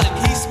 smiling.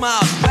 He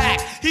smiled back.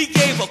 He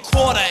gave a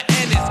quarter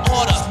and his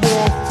order.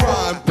 Small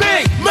fry,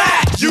 Big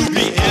Mac. You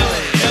be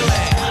illin',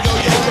 illin'. Yo,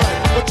 yeah, right.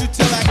 What you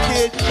tell that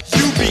kid?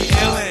 You be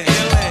illin',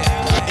 illin',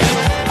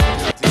 illin'.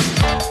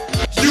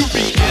 You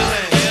be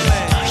illin',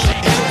 illin',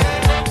 illin'.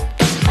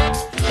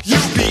 You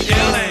be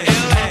illin',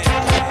 illin'.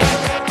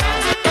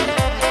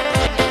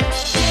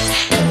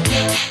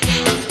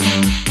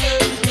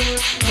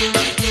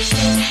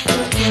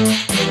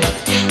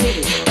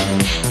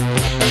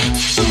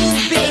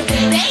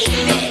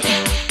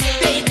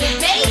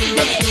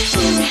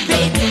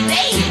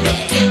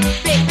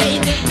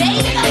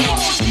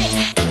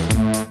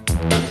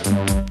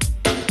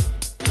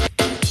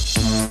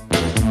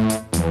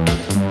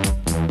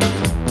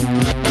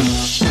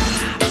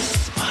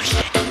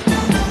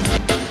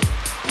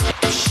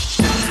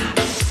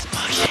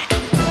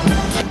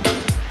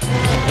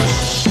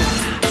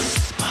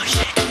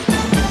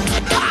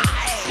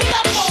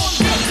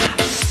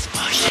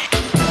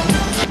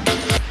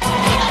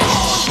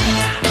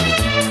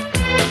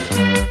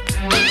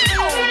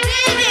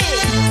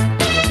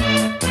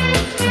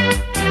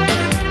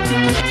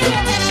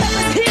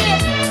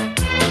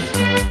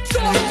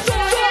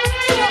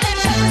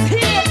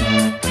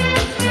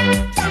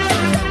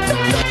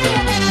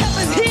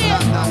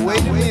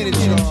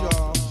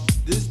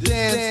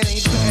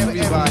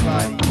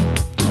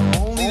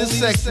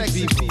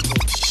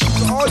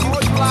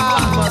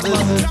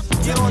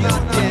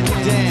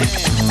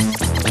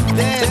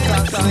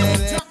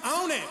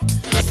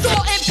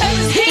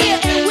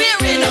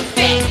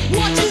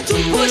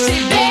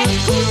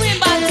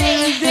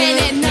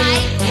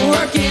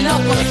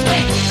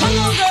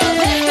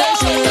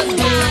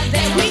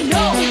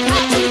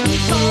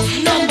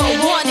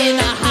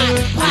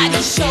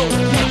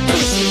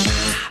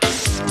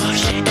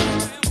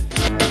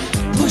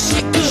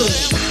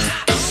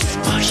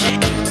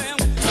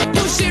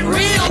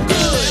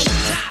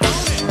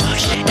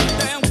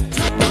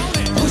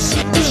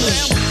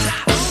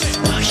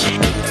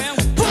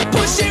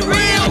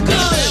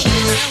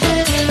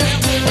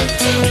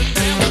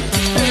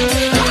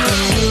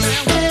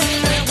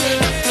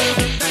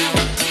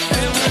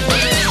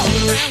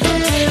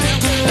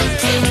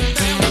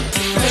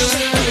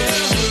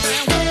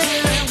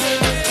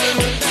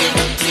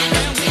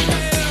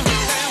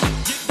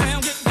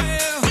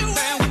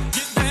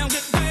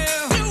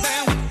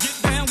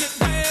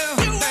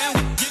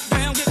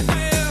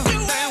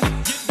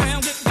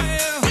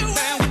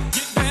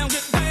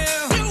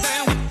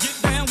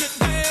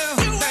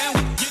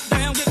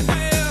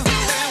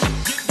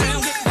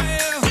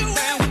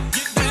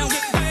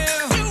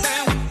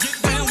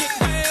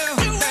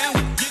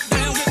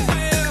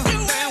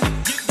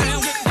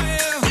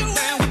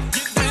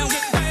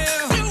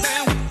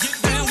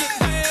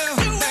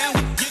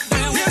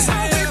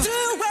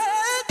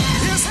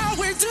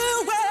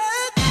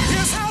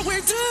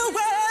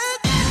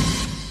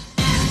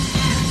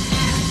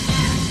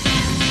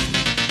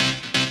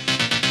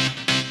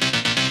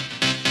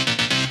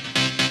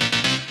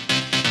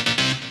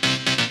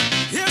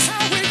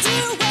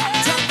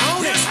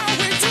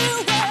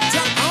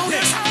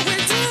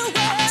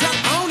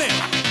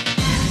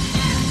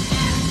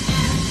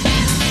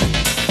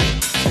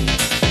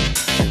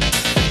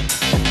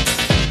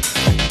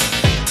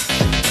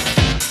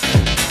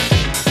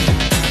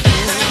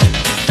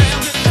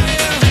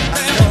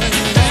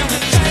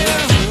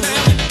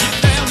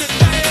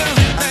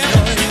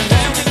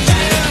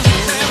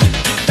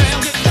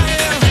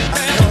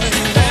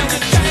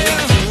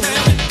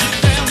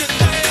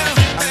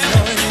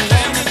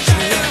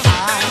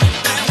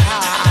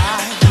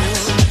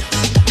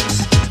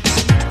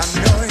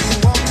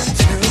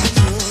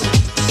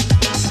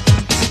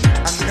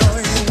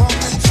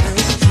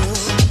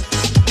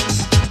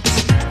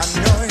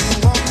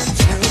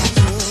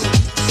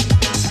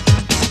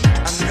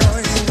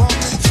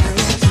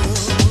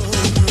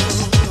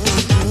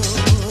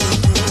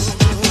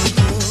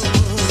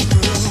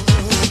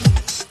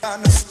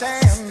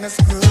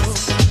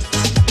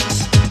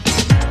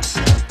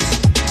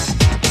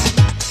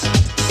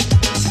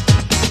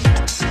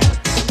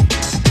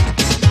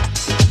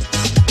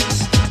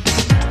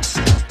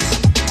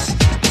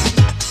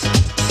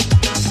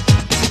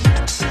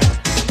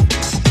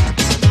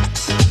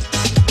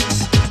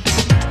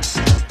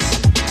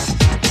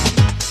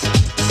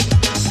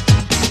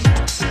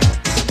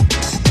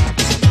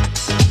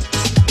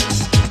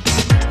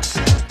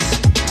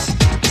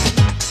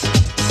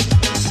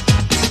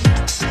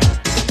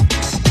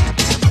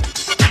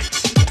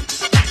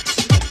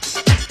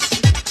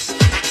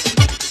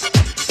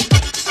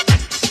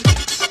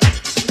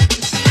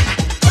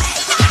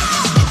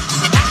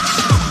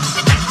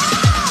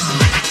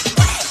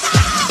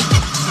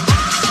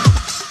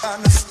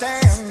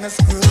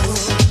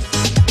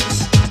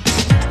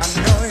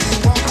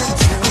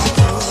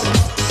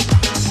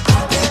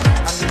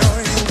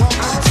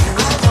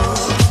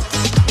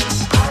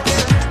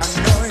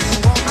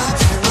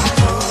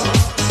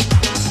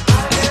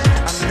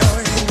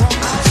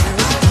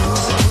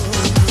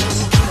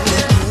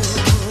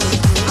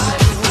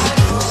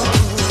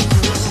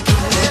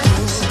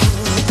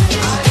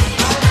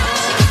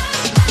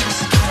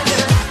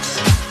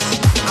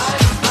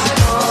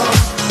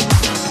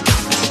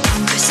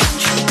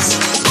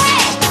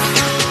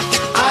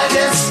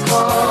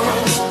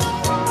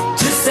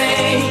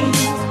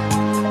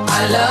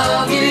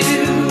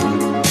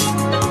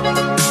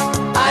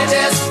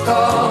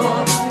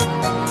 called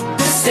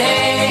to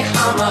say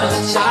how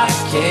much I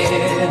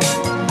care.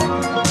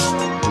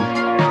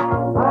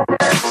 I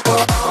just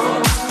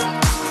called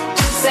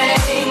to say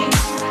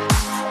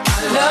I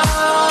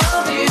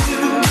love you,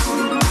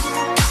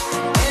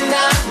 and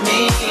I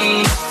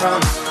mean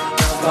from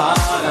the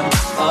bottom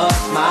of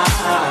my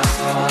heart.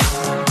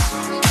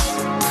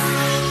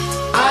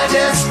 I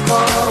just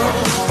called,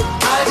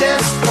 I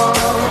just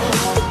called,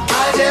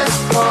 I just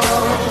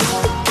called,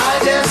 I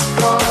just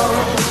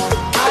called,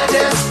 I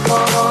just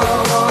called.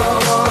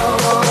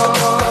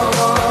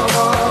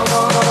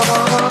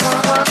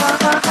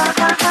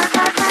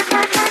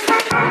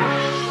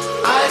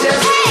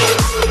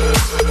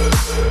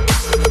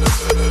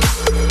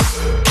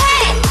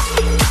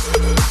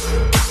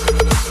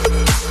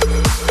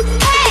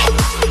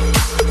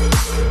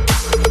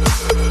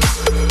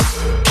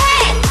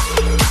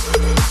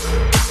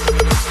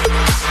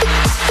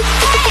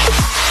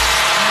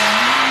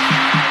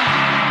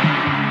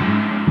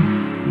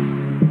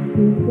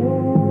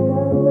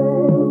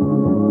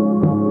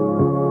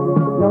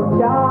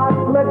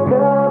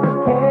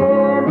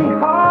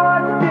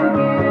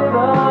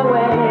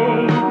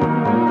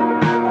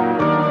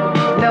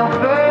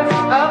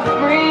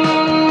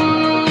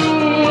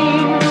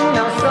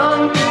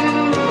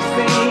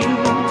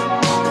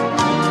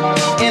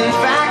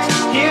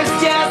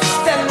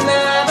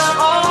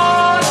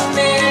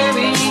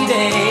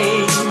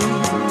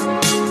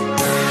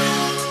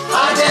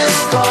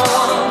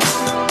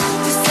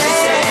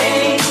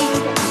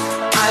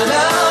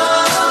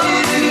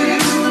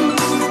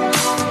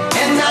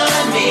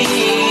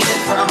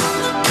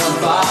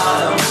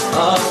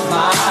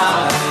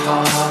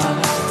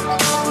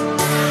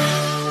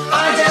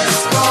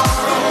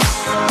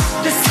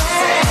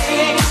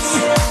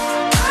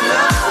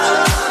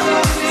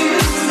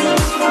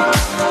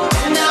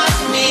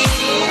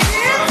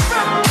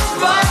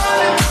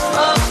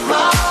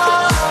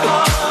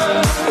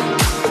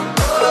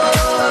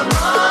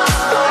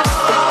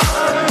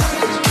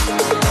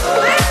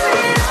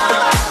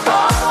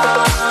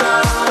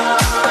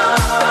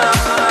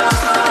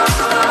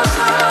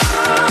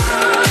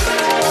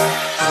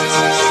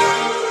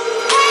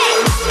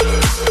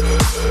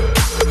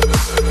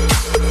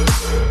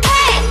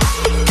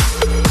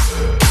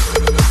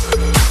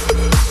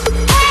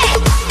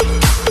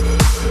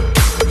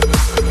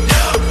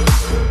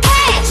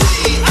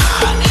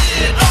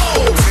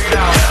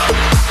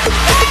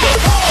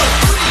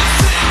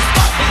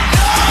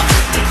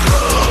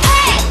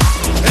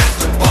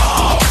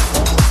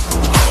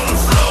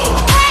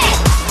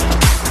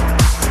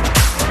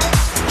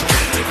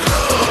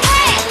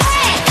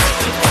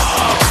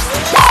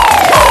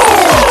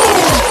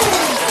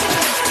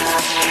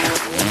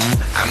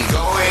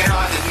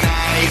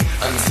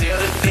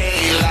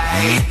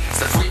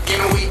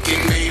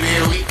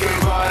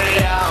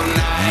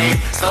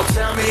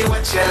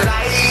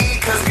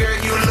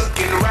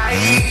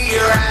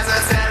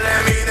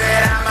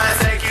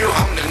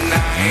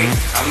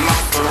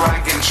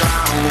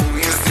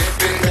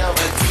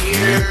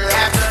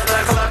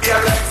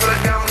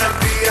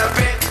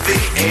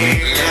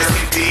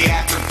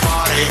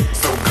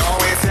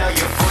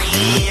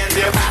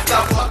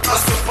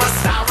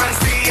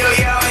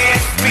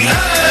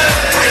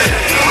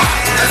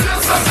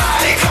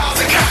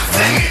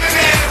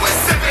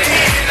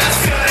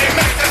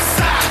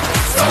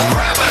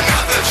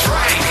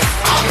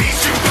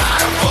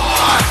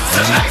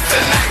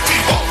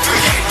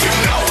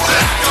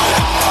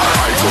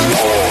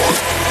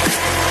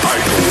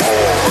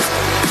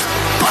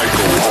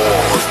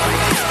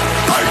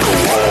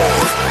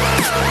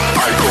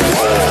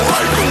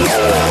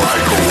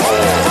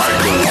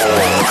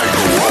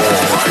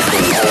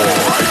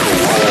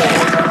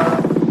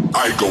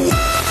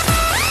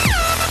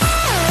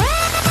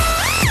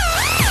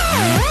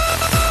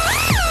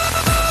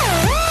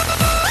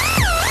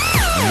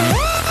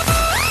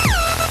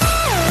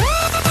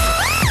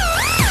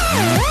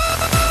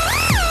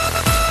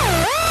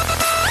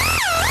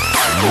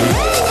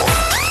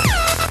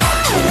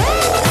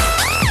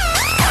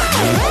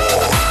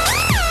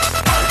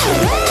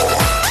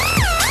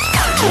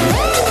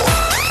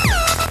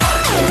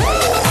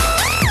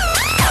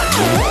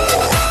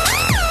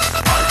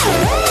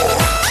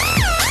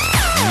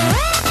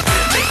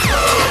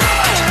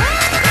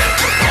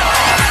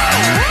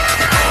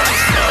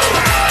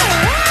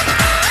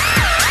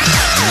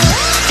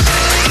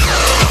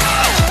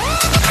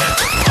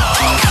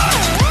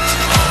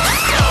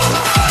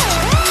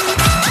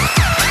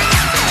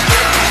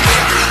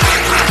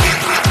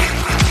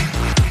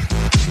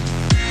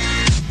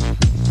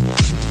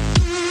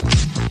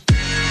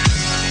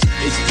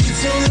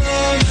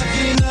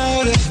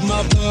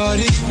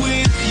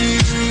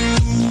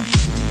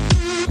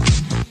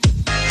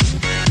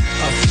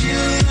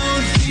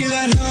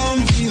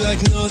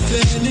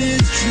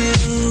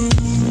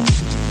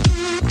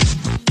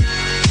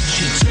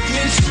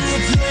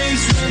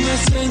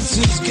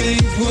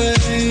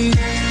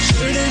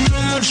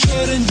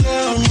 Shutting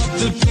down what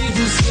the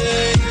people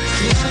say.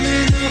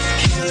 Climbing up,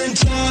 killing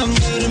time,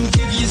 let them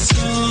give you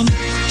some.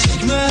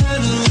 Take my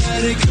hand and let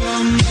let it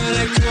come, let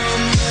it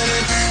come, let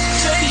it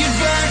take it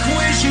back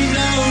when she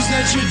knows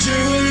that you're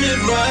doing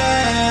it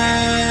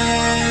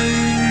right.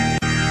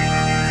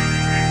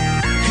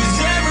 'Cause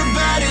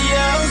everybody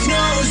else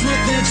knows what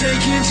they're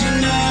taking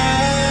tonight.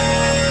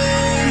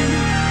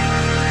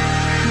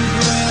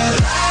 But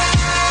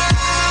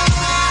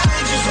I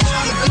just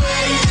wanna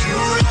play it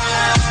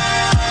right.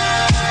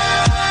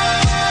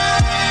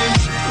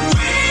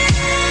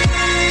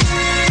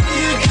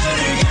 You're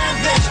gonna get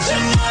that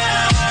tonight.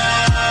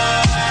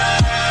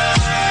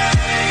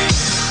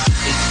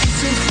 It's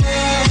so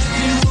far I've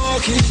been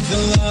walking the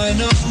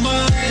line on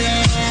my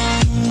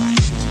own.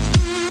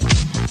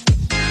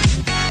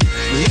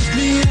 Lift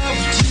me up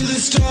to the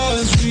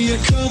stars, we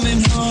are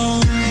coming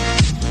home.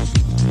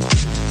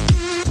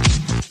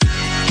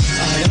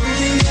 I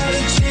only got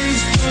a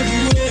taste, but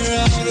we're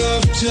out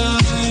of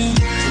time.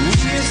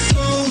 We are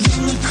sold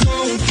in the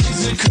cold,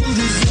 physical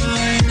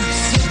design.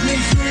 Set me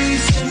free,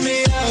 send me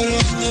out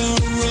on the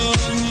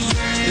run.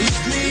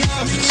 Lift me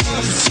up to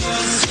the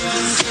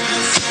stars.